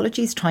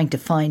methodologies, trying to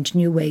find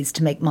new ways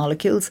to make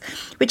molecules,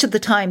 which at the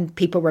time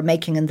people were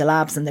making in the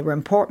labs and they were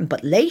important.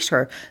 But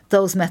later,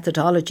 those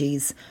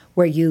methodologies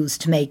were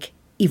used to make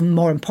even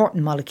more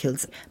important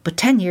molecules. But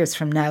 10 years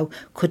from now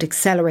could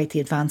accelerate the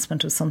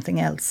advancement of something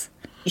else.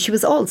 She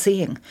was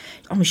all-seeing,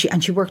 and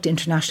she worked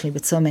internationally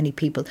with so many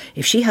people.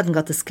 If she hadn't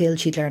got the skill,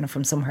 she'd learn it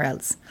from somewhere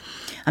else.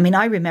 I mean,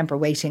 I remember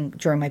waiting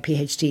during my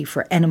PhD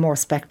for NMR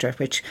spectra,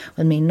 which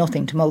will mean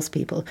nothing to most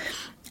people.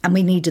 And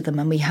we needed them,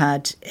 and we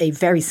had a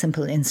very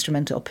simple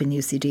instrument up in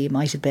UCD. It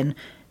might have been,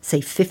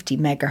 say, 50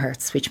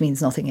 megahertz, which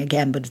means nothing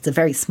again, but it's a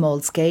very small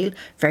scale,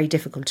 very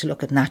difficult to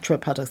look at natural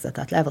products at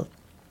that level.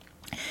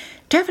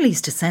 Dervla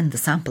used to send the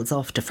samples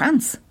off to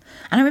France.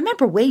 And I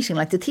remember waiting,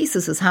 like the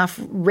thesis was half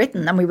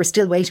written and we were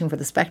still waiting for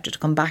the spectra to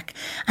come back.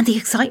 And the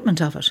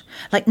excitement of it.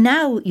 Like,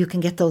 now you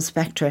can get those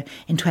spectra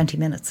in 20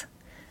 minutes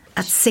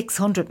at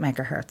 600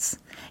 megahertz.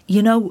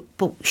 You know,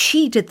 but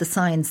she did the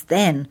science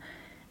then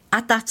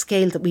at that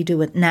scale that we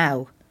do it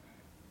now.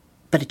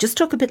 But it just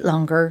took a bit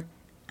longer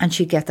and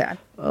she'd get there.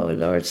 Oh,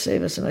 Lord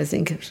save us. And I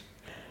think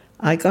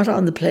I got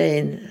on the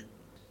plane,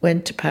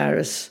 went to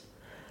Paris,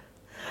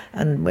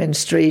 and went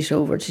straight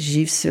over to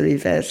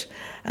Gif-sur-Yvette,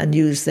 and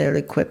use their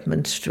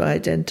equipment to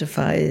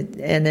identify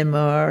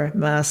NMR,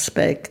 mass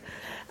spec.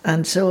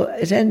 And so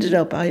it ended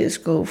up, I used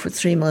to go for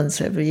 3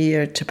 months every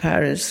year to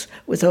Paris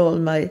with all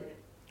my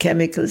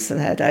chemicals that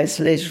I had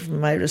isolated from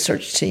my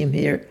research team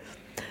here,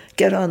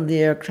 get on the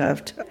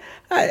aircraft.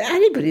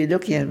 Anybody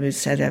looking at me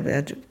said I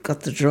had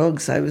got the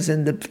drugs, I was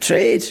in the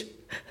trade.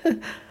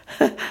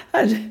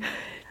 And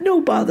no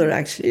bother,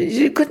 actually.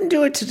 You couldn't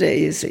do it today,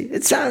 you see.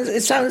 It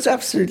sounds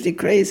absolutely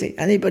crazy.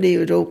 Anybody who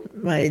would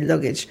open my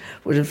luggage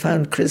would have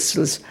found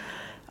crystals.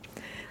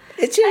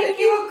 Like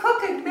you were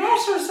cooking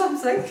mess or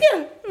something.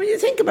 Yeah, when you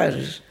think about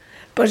it.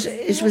 But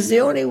it was the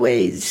only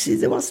way. You see,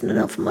 there wasn't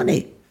enough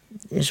money.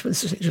 It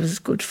was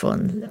good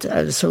fun.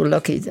 I was so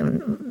lucky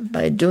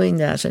by doing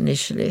that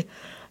initially.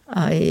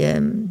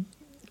 I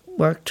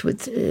worked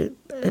with a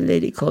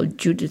lady called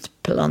Judith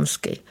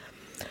Polonsky.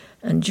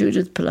 And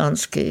Judith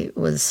Polonsky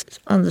was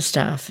on the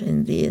staff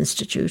in the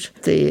institute,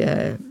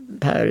 the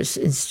Paris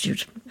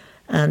Institute.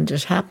 And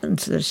it happened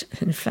that,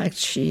 in fact,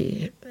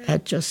 she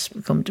had just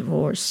become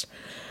divorced.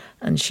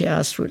 And she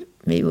asked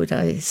me would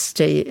I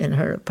stay in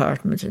her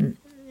apartment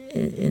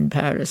in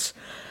Paris.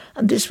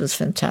 And this was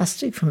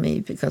fantastic for me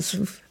because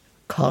of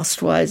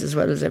cost-wise as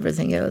well as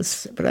everything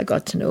else. But I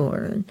got to know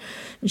her, and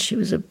she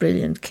was a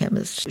brilliant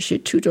chemist. She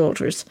had 2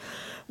 daughters,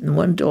 and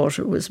one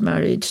daughter was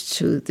married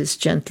to this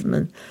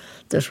gentleman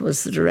that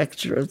was the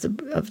director of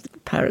the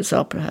Paris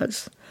Opera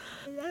House.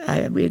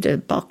 We had a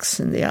box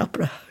in the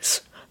Opera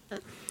House.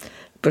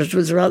 But it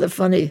was rather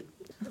funny.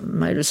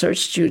 My research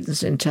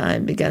students in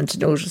time began to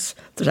notice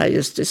that I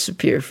used to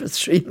disappear for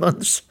 3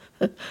 months.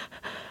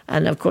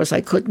 And of course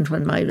I couldn't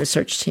when my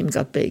research team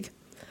got big.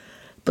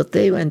 But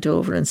they went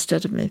over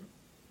instead of me.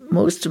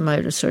 Most of my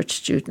research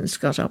students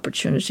got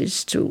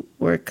opportunities to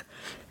work.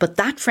 But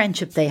that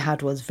friendship they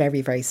had was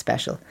very, very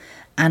special.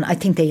 And I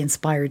think they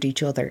inspired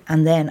each other.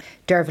 And then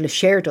Dervla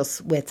shared us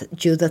with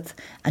Judith,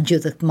 and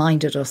Judith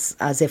minded us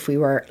as if we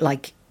were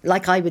like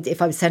I would,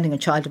 if I was sending a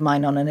child of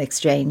mine on an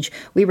exchange,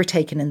 we were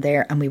taken in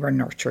there and we were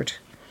nurtured.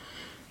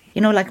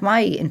 You know, like my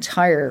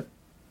entire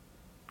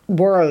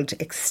world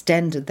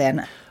extended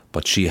then.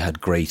 But she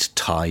had great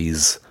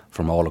ties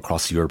from all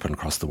across Europe and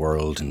across the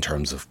world in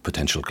terms of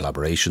potential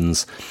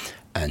collaborations.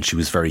 And she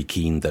was very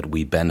keen that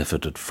we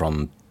benefited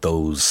from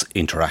those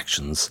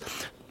interactions.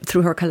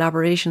 Through her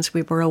collaborations,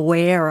 we were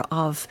aware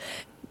of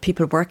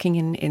people working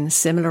in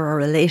similar or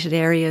related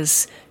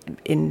areas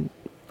in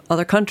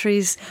other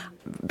countries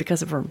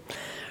because of her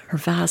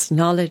vast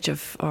knowledge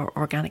of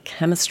organic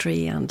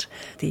chemistry and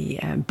the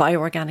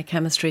bioorganic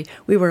chemistry.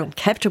 We were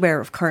kept aware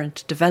of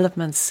current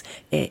developments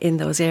in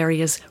those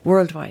areas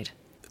worldwide.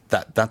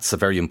 That's a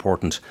very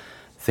important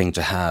thing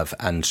to have,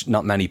 and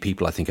not many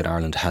people, I think, in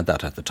Ireland had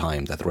that at the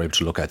time, that they were able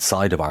to look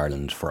outside of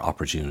Ireland for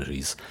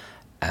opportunities.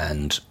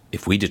 And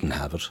if we didn't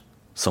have it,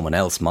 someone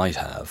else might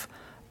have.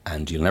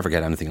 And you'll never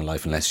get anything in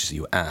life unless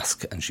you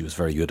ask. And she was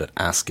very good at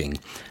asking.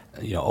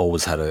 You know,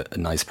 always had a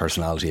nice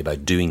personality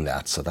about doing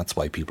that. So that's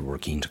why people were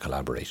keen to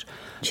collaborate.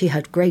 She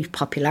had great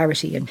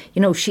popularity, and,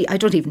 you know, I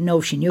don't even know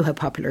if she knew how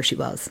popular she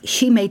was.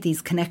 She made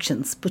these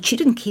connections, but she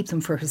didn't keep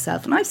them for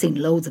herself. And I've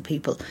seen loads of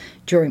people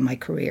during my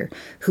career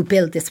who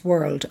build this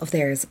world of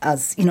theirs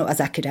as, you know, as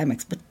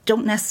academics, but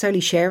don't necessarily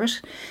share it.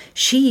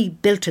 She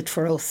built it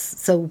for us.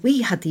 So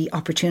we had the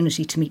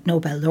opportunity to meet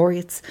Nobel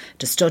laureates,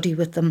 to study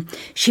with them.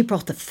 She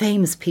brought the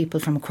famous people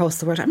from across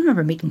the world. I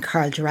remember meeting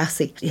Carl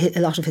Jurassic. A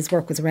lot of his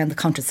work was around the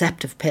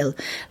contraceptive pill.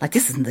 Like,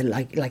 this is in the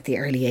like the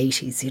early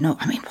 80s, you know.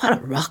 I mean, what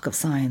a rock of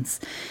science.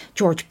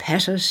 George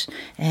Pettit,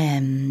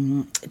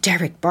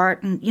 Derek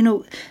Barton, you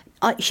know.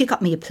 She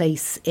got me a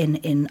place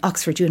in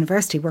Oxford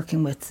University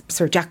working with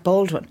Sir Jack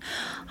Baldwin.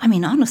 I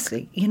mean,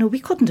 honestly, you know, we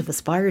couldn't have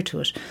aspired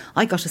to it.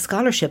 I got a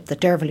scholarship that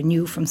Dervla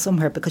knew from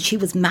somewhere because she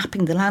was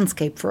mapping the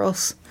landscape for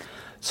us.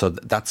 So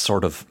that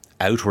sort of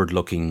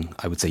outward-looking,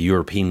 I would say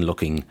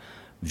European-looking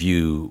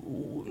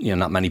view, you know,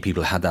 not many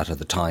people had that at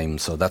the time.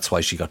 So that's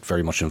why she got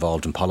very much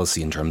involved in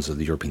policy in terms of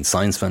the European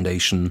Science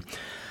Foundation.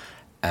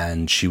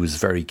 And she was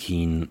very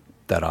keen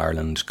that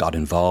Ireland got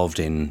involved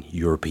in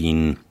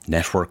European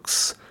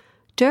networks.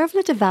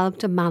 Dervla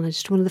developed and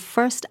managed one of the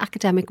first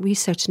academic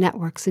research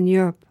networks in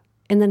Europe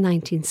in the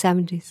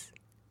 1970s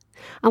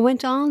and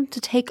went on to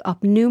take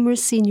up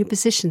numerous senior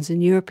positions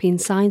in European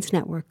science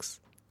networks,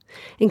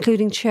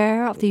 including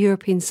chair of the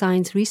European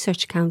Science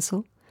Research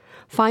Council,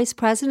 vice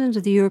president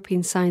of the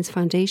European Science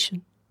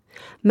Foundation,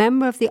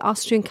 member of the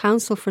Austrian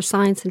Council for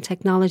Science and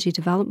Technology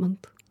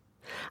Development,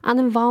 and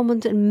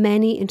involvement in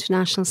many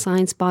international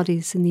science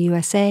bodies in the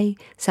USA,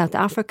 South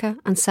Africa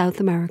and South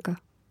America.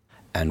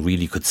 And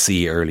really could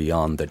see early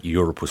on that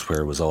Europe was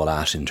where it was all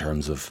at in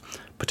terms of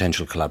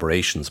potential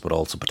collaborations, but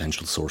also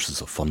potential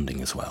sources of funding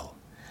as well.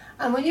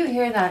 And when you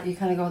hear that, you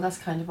kind of go, that's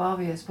kind of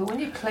obvious. But when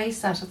you place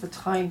that at the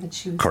time that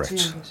she was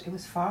doing it, it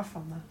was far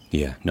from that.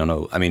 Yeah,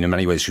 no. I mean, in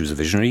many ways, she was a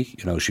visionary.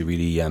 You know, she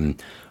really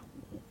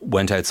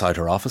went outside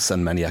her office,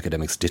 and many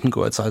academics didn't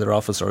go outside their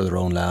office or their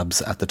own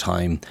labs at the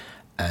time.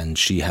 And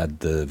she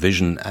had the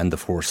vision and the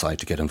foresight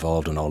to get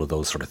involved in all of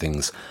those sort of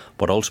things.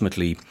 But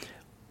ultimately,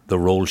 the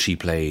role she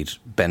played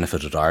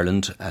benefited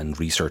Ireland and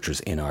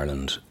researchers in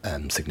Ireland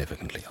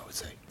significantly, I would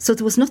say. So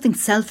there was nothing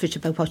selfish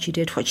about what she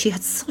did. She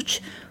had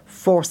such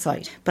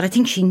foresight, but I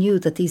think she knew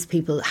that these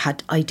people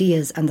had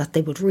ideas and that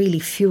they would really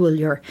fuel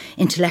your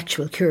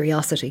intellectual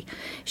curiosity.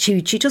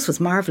 She just was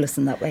marvellous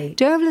in that way.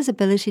 Dervla's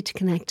ability to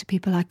connect to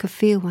people I could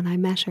feel when I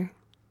met her.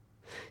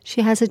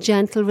 She has a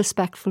gentle,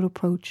 respectful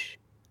approach,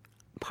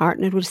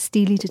 partnered with a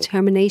steely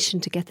determination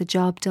to get the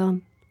job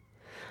done,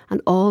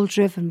 and all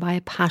driven by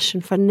a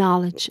passion for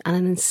knowledge and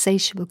an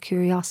insatiable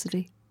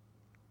curiosity.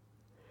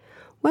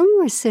 When we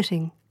were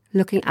sitting,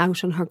 looking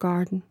out on her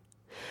garden,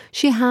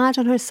 she had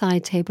on her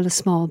side table a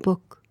small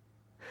book,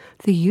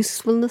 The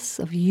Usefulness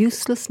of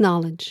Useless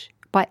Knowledge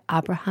by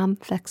Abraham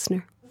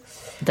Flexner.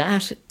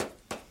 That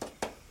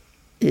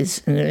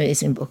is an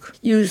amazing book.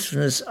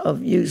 Usefulness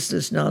of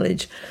Useless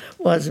Knowledge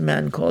was a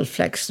man called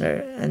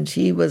Flexner, and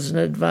he was an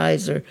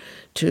advisor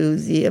to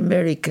the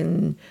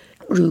American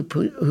group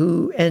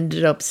who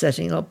ended up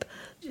setting up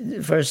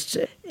the first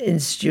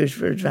Institute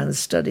for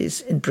Advanced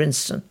Studies in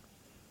Princeton.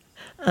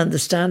 And the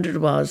standard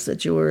was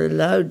that you were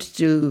allowed to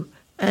do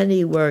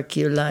any work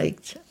you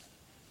liked,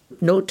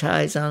 no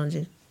ties on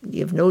it,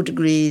 you have no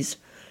degrees,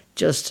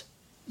 just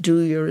do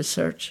your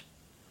research.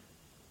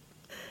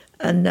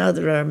 And now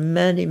there are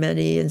many,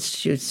 many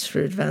institutes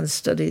for advanced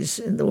studies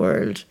in the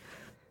world,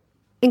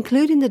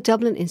 including the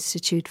Dublin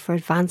Institute for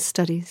Advanced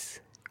Studies,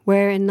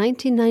 where in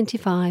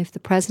 1995 the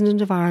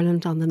President of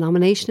Ireland, on the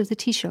nomination of the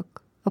Taoiseach,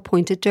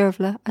 appointed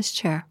Dervla as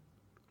chair.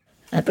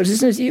 But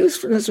isn't it the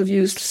usefulness of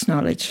useless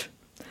knowledge?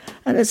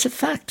 And it's a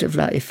fact of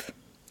life.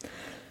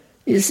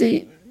 You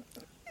see,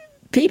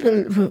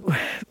 people,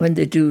 when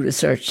they do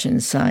research in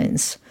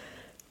science,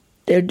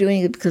 they're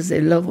doing it because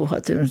they love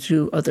what they want to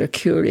do or they're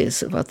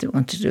curious of what they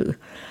want to do.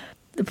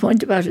 The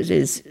point about it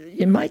is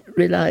you might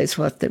realise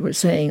what they were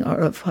saying or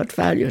of what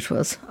value it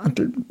was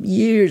until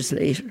years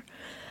later.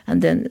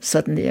 And then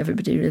suddenly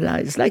everybody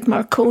realised, like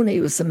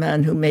Marconi was the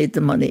man who made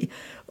the money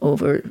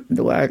over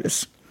the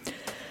wireless.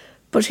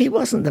 But he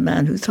wasn't the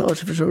man who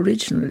thought of it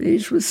originally.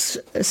 It was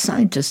a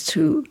scientist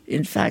who,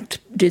 in fact,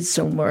 did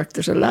some work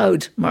that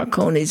allowed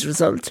Marconi's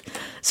result.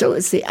 So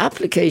it's the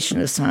application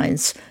of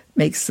science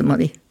makes the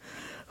money,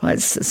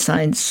 whilst the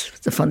science,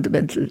 the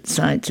fundamental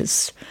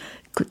scientists,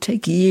 could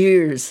take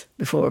years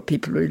before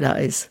people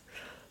realise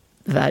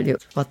the value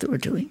of what they were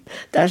doing.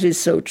 That is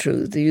so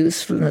true, the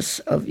usefulness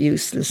of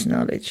useless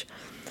knowledge.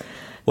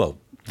 Well,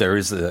 there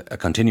is a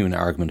continuing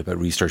argument about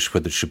research,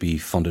 whether it should be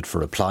funded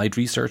for applied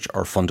research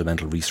or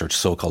fundamental research,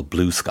 so-called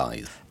blue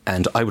skies.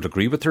 And I would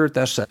agree with her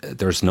that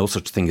there's no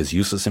such thing as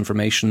useless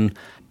information.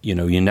 You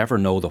know, you never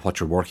know that what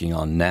you're working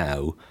on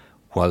now,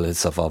 while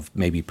it's of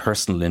maybe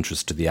personal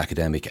interest to the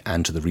academic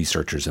and to the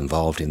researchers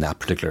involved in that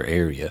particular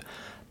area,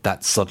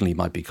 that suddenly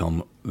might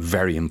become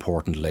very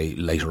important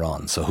later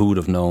on. So who would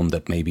have known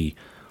that maybe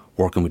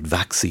working with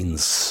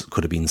vaccines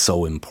could have been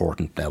so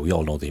important? Now, we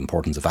all know the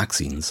importance of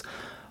vaccines,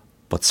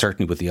 but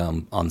certainly with the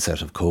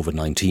onset of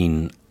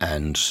COVID-19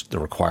 and the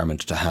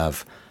requirement to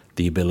have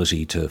the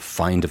ability to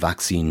find a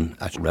vaccine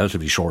at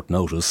relatively short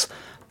notice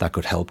that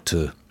could help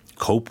to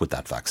cope with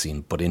that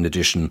vaccine, but in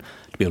addition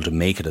to be able to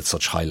make it at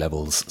such high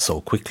levels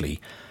so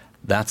quickly,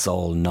 that's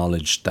all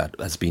knowledge that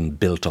has been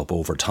built up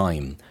over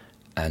time.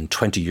 And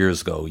 20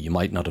 years ago, you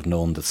might not have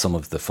known that some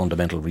of the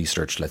fundamental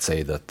research, let's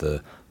say, that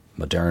the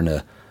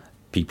Moderna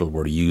people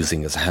were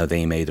using as how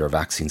they made their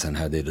vaccines and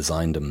how they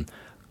designed them,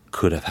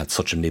 could have had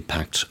such an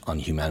impact on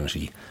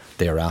humanity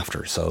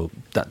thereafter. So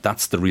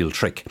that's the real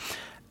trick.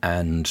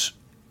 And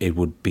it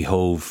would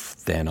behove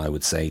then, I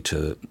would say,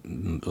 to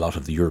a lot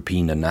of the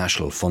European and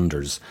national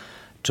funders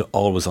to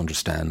always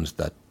understand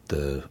that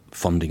the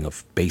funding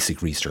of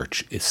basic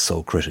research is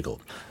so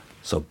critical.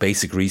 So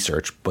basic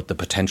research, but the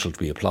potential to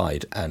be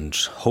applied, and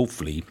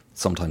hopefully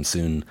sometime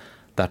soon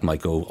that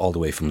might go all the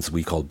way from what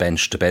we call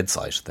bench to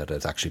bedside, that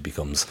it actually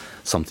becomes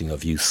something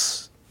of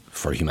use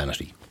for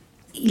humanity.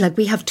 Like,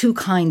 we have two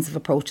kinds of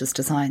approaches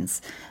to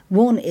science.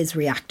 One is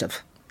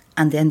reactive,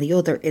 and then the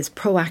other is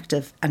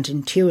proactive and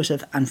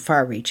intuitive and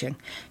far-reaching.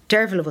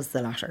 Dervla was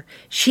the latter.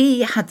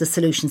 She had the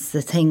solutions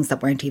to things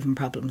that weren't even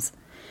problems.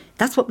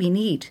 That's what we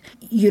need.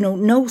 You know,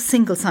 no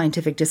single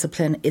scientific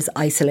discipline is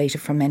isolated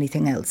from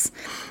anything else.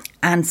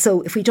 And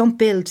so if we don't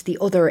build the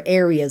other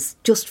areas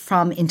just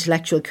from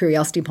intellectual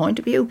curiosity point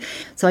of view,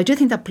 so I do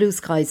think that blue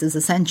skies is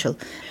essential.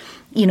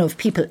 You know, if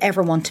people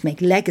ever want to make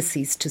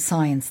legacies to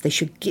science, they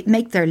should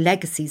make their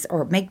legacies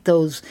or make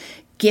those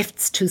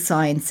gifts to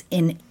science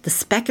in the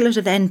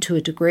speculative end to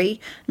a degree,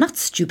 not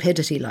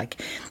stupidity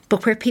like,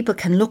 but where people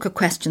can look at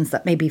questions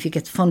that maybe if you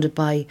get funded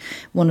by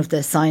one of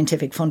the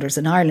scientific funders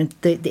in Ireland,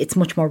 it's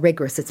much more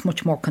rigorous, it's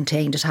much more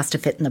contained, it has to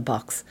fit in a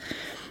box.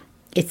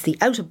 It's the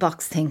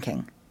out-of-box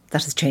thinking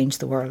that has changed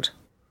the world.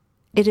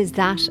 It is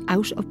that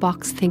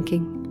out-of-box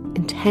thinking,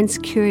 intense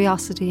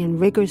curiosity and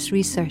rigorous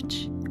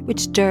research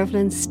which Dervla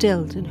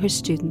instilled in her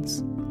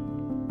students.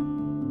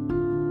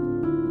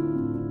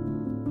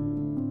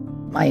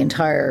 My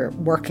entire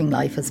working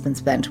life has been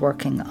spent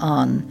working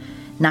on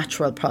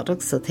natural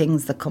products, so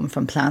things that come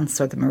from plants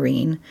or the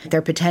marine.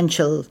 Their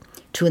potential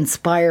to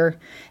inspire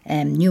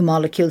new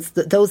molecules,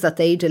 those that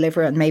they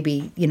deliver, and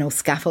maybe,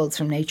 scaffolds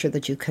from nature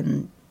that you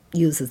can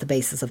use as the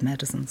basis of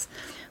medicines.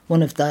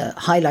 One of the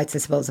highlights, I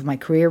suppose, of my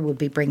career would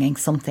be bringing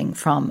something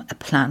from a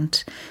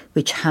plant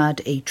which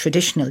had a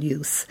traditional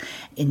use,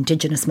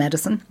 indigenous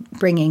medicine,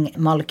 bringing a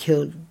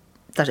molecule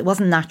that it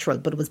wasn't natural,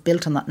 but it was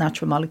built on that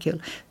natural molecule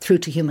through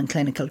to human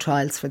clinical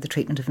trials for the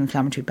treatment of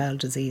inflammatory bowel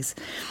disease.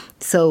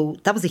 So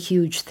that was a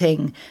huge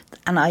thing.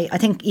 And I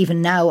think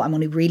even now I'm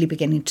only really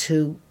beginning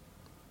to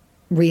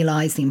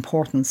realise the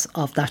importance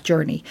of that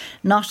journey,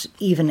 not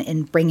even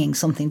in bringing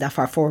something that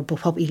far forward,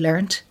 but what we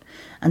learned.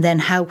 And then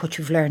how what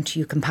you've learned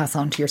you can pass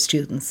on to your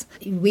students.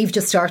 We've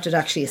just started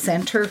actually a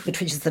centre,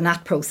 which is the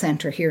NatPro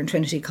Centre here in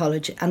Trinity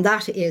College, and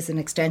that is an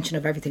extension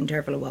of everything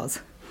Dervla was.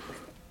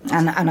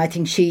 And I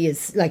think she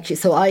is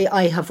so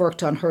I have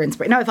worked on her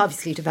inspiration. Now I've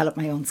obviously developed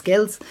my own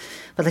skills,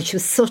 but she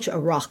was such a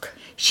rock.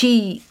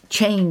 She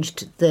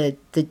changed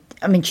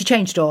she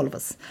changed all of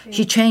us. Yeah.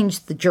 She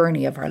changed the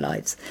journey of our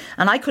lives.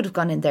 And I could have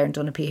gone in there and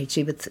done a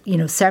PhD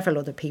with, several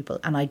other people,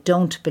 and I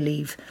don't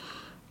believe...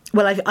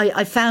 Well,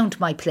 I found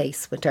my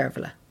place with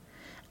Dervla,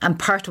 and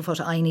part of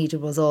what I needed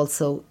was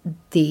also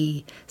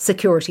the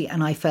security,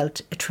 and I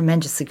felt a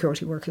tremendous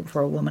security working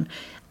for a woman,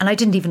 and I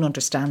didn't even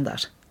understand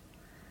that.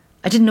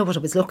 I didn't know what I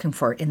was looking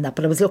for in that,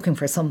 but I was looking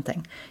for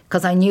something,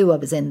 because I knew I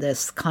was in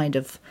this kind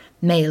of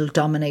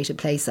male-dominated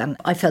place, and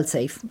I felt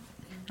safe,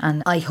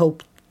 and I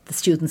hope the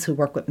students who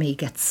work with me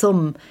get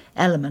some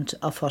element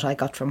of what I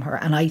got from her,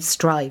 and I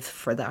strive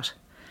for that.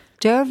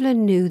 Dervla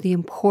knew the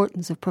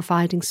importance of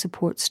providing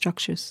support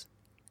structures.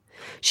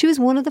 She was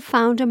one of the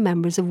founder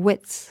members of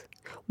WITS,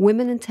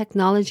 Women in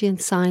Technology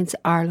and Science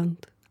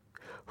Ireland,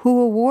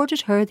 who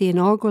awarded her the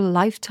inaugural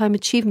Lifetime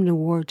Achievement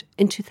Award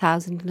in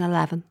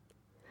 2011.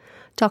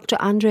 Dr.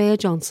 Andrea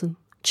Johnson,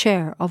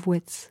 Chair of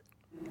WITS.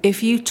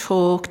 If you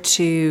talk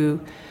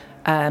to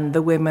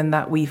the women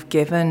that we've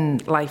given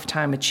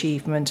Lifetime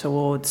Achievement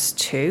Awards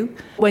to,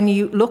 when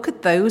you look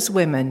at those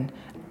women,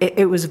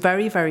 it was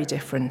very, very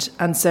different.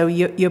 And so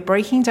you're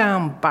breaking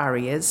down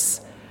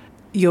barriers.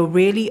 You're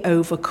really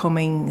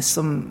overcoming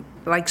some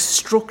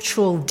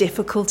structural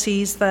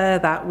difficulties there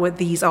where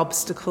these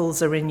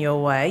obstacles are in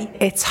your way.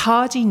 It's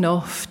hard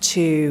enough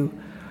to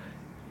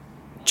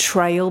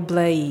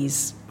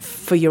trailblaze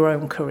for your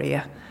own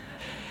career.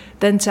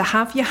 Then to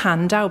have your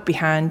hand out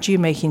behind you,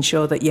 making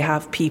sure that you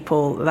have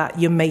people that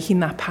you're making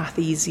that path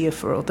easier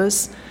for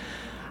others.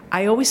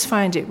 I always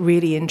find it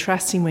really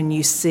interesting when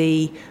you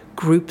see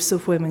groups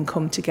of women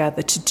come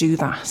together to do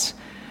that,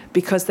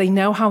 because they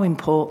know how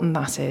important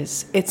that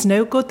is. It's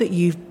no good that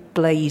you've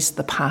blazed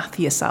the path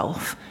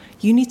yourself.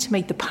 You need to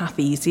make the path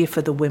easier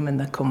for the women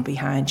that come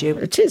behind you.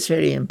 It is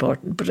very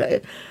important,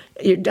 but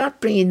you're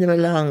not bringing them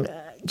along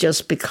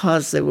just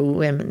because they were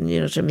women, you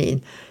know what I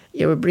mean?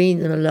 You were bringing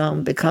them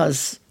along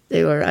because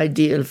they were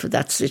ideal for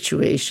that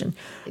situation.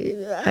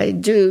 I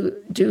do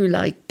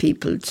like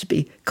people to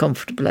be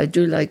comfortable. I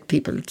do like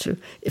people to,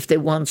 if they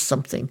want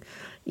something,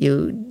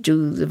 you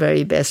do the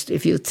very best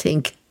if you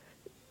think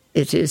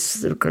it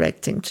is the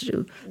correct thing to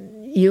do.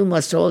 You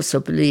must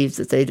also believe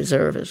that they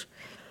deserve it.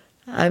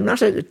 I'm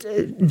not a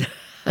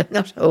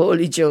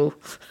holy Joe.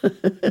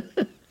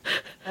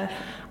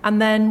 And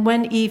then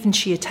when even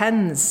she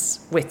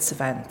attends WITS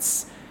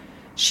events,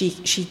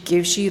 she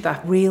gives you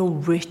that real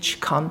rich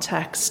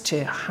context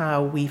to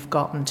how we've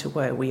gotten to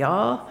where we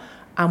are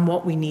and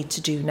what we need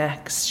to do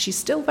next. She's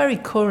still very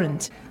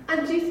current.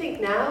 And do you think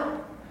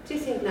now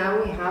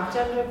we have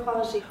gender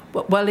equality?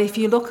 Well, if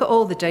you look at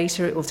all the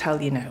data, it will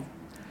tell you no.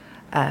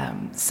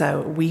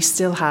 So we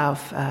still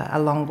have a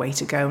long way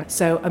to go.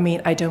 So,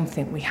 I don't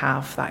think we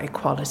have that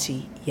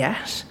equality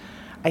yet.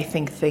 I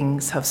think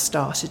things have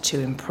started to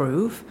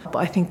improve, but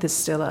I think there's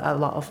still a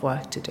lot of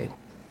work to do.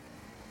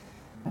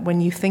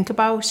 When you think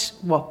about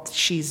what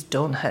she's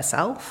done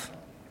herself,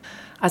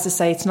 as I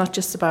say, it's not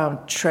just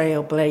about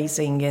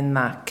trailblazing in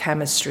that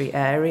chemistry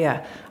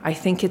area. I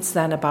think it's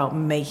then about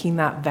making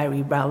that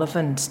very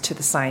relevant to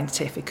the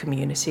scientific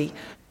community.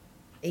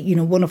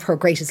 One of her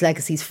greatest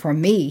legacies for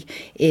me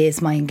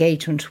is my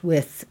engagement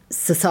with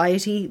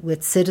society,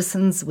 with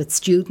citizens, with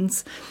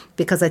students,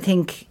 because I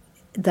think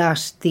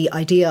that the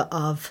idea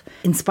of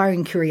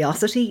inspiring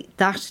curiosity,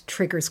 that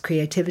triggers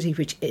creativity,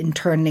 which in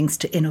turn links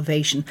to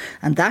innovation.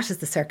 And that is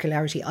the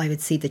circularity I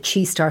would see that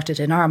she started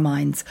in our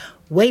minds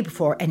way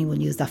before anyone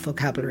used that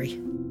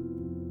vocabulary.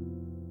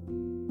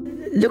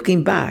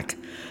 Looking back,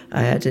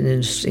 I had an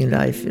interesting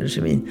life, you know what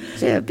I mean?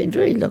 Yeah, I've been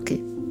very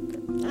lucky.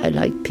 I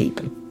like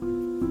people.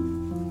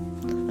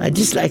 I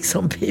dislike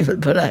some people,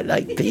 but I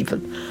like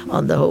people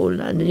on the whole.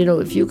 And,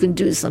 if you can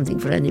do something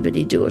for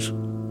anybody, do it.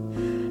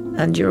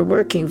 And you're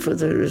working for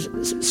the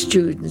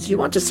students. You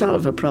want to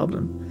solve a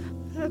problem.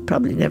 I'll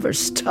probably never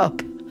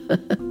stop.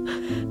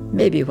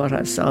 Maybe what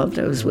I've solved,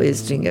 I was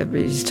wasting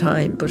everybody's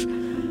time, but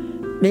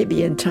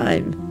maybe in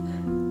time,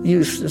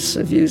 useless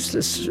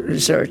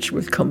research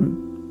will come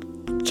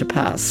to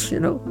pass, I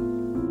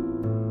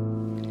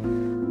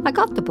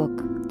got the book,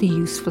 The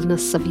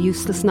Usefulness of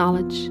Useless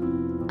Knowledge,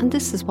 and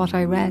this is what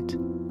I read.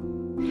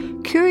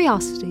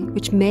 Curiosity,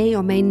 which may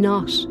or may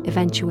not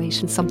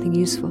eventuate in something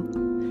useful,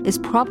 is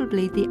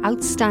probably the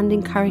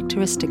outstanding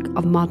characteristic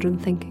of modern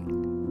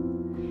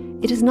thinking.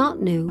 It is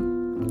not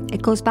new.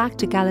 It goes back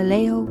to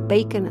Galileo,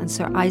 Bacon and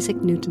Sir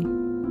Isaac Newton.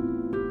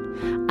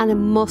 And it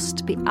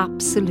must be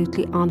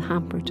absolutely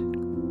unhampered.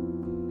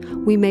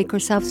 We make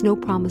ourselves no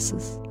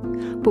promises,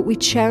 but we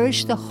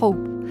cherish the hope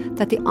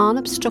that the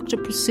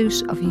unobstructed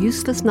pursuit of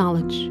useless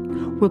knowledge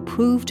will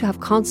prove to have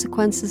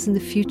consequences in the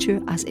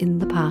future as in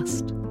the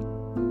past.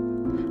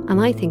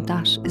 And I think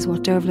that is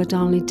what Dervla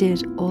Donnelly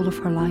did all of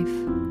her life.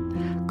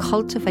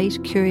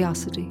 Cultivate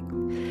curiosity,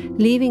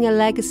 leaving a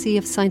legacy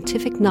of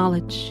scientific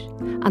knowledge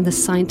and the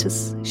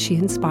scientists she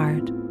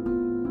inspired.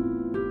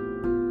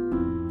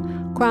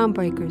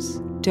 Groundbreakers,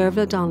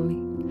 Dervla Donnelly,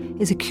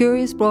 is a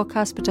Curious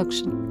broadcast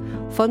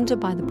production funded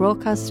by the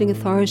Broadcasting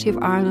Authority of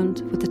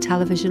Ireland with the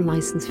television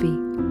licence fee.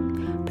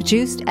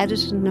 Produced,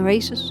 edited and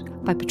narrated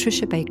by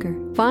Patricia Baker.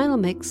 Final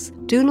mix,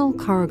 Donal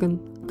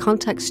Corrigan,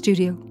 Contact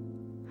Studio.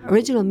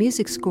 Original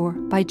music score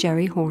by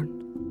Jerry Horn.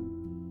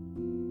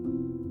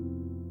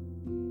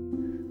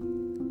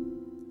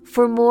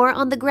 For more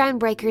on the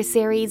Groundbreaker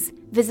series,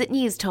 visit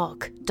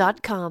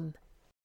newstalk.com.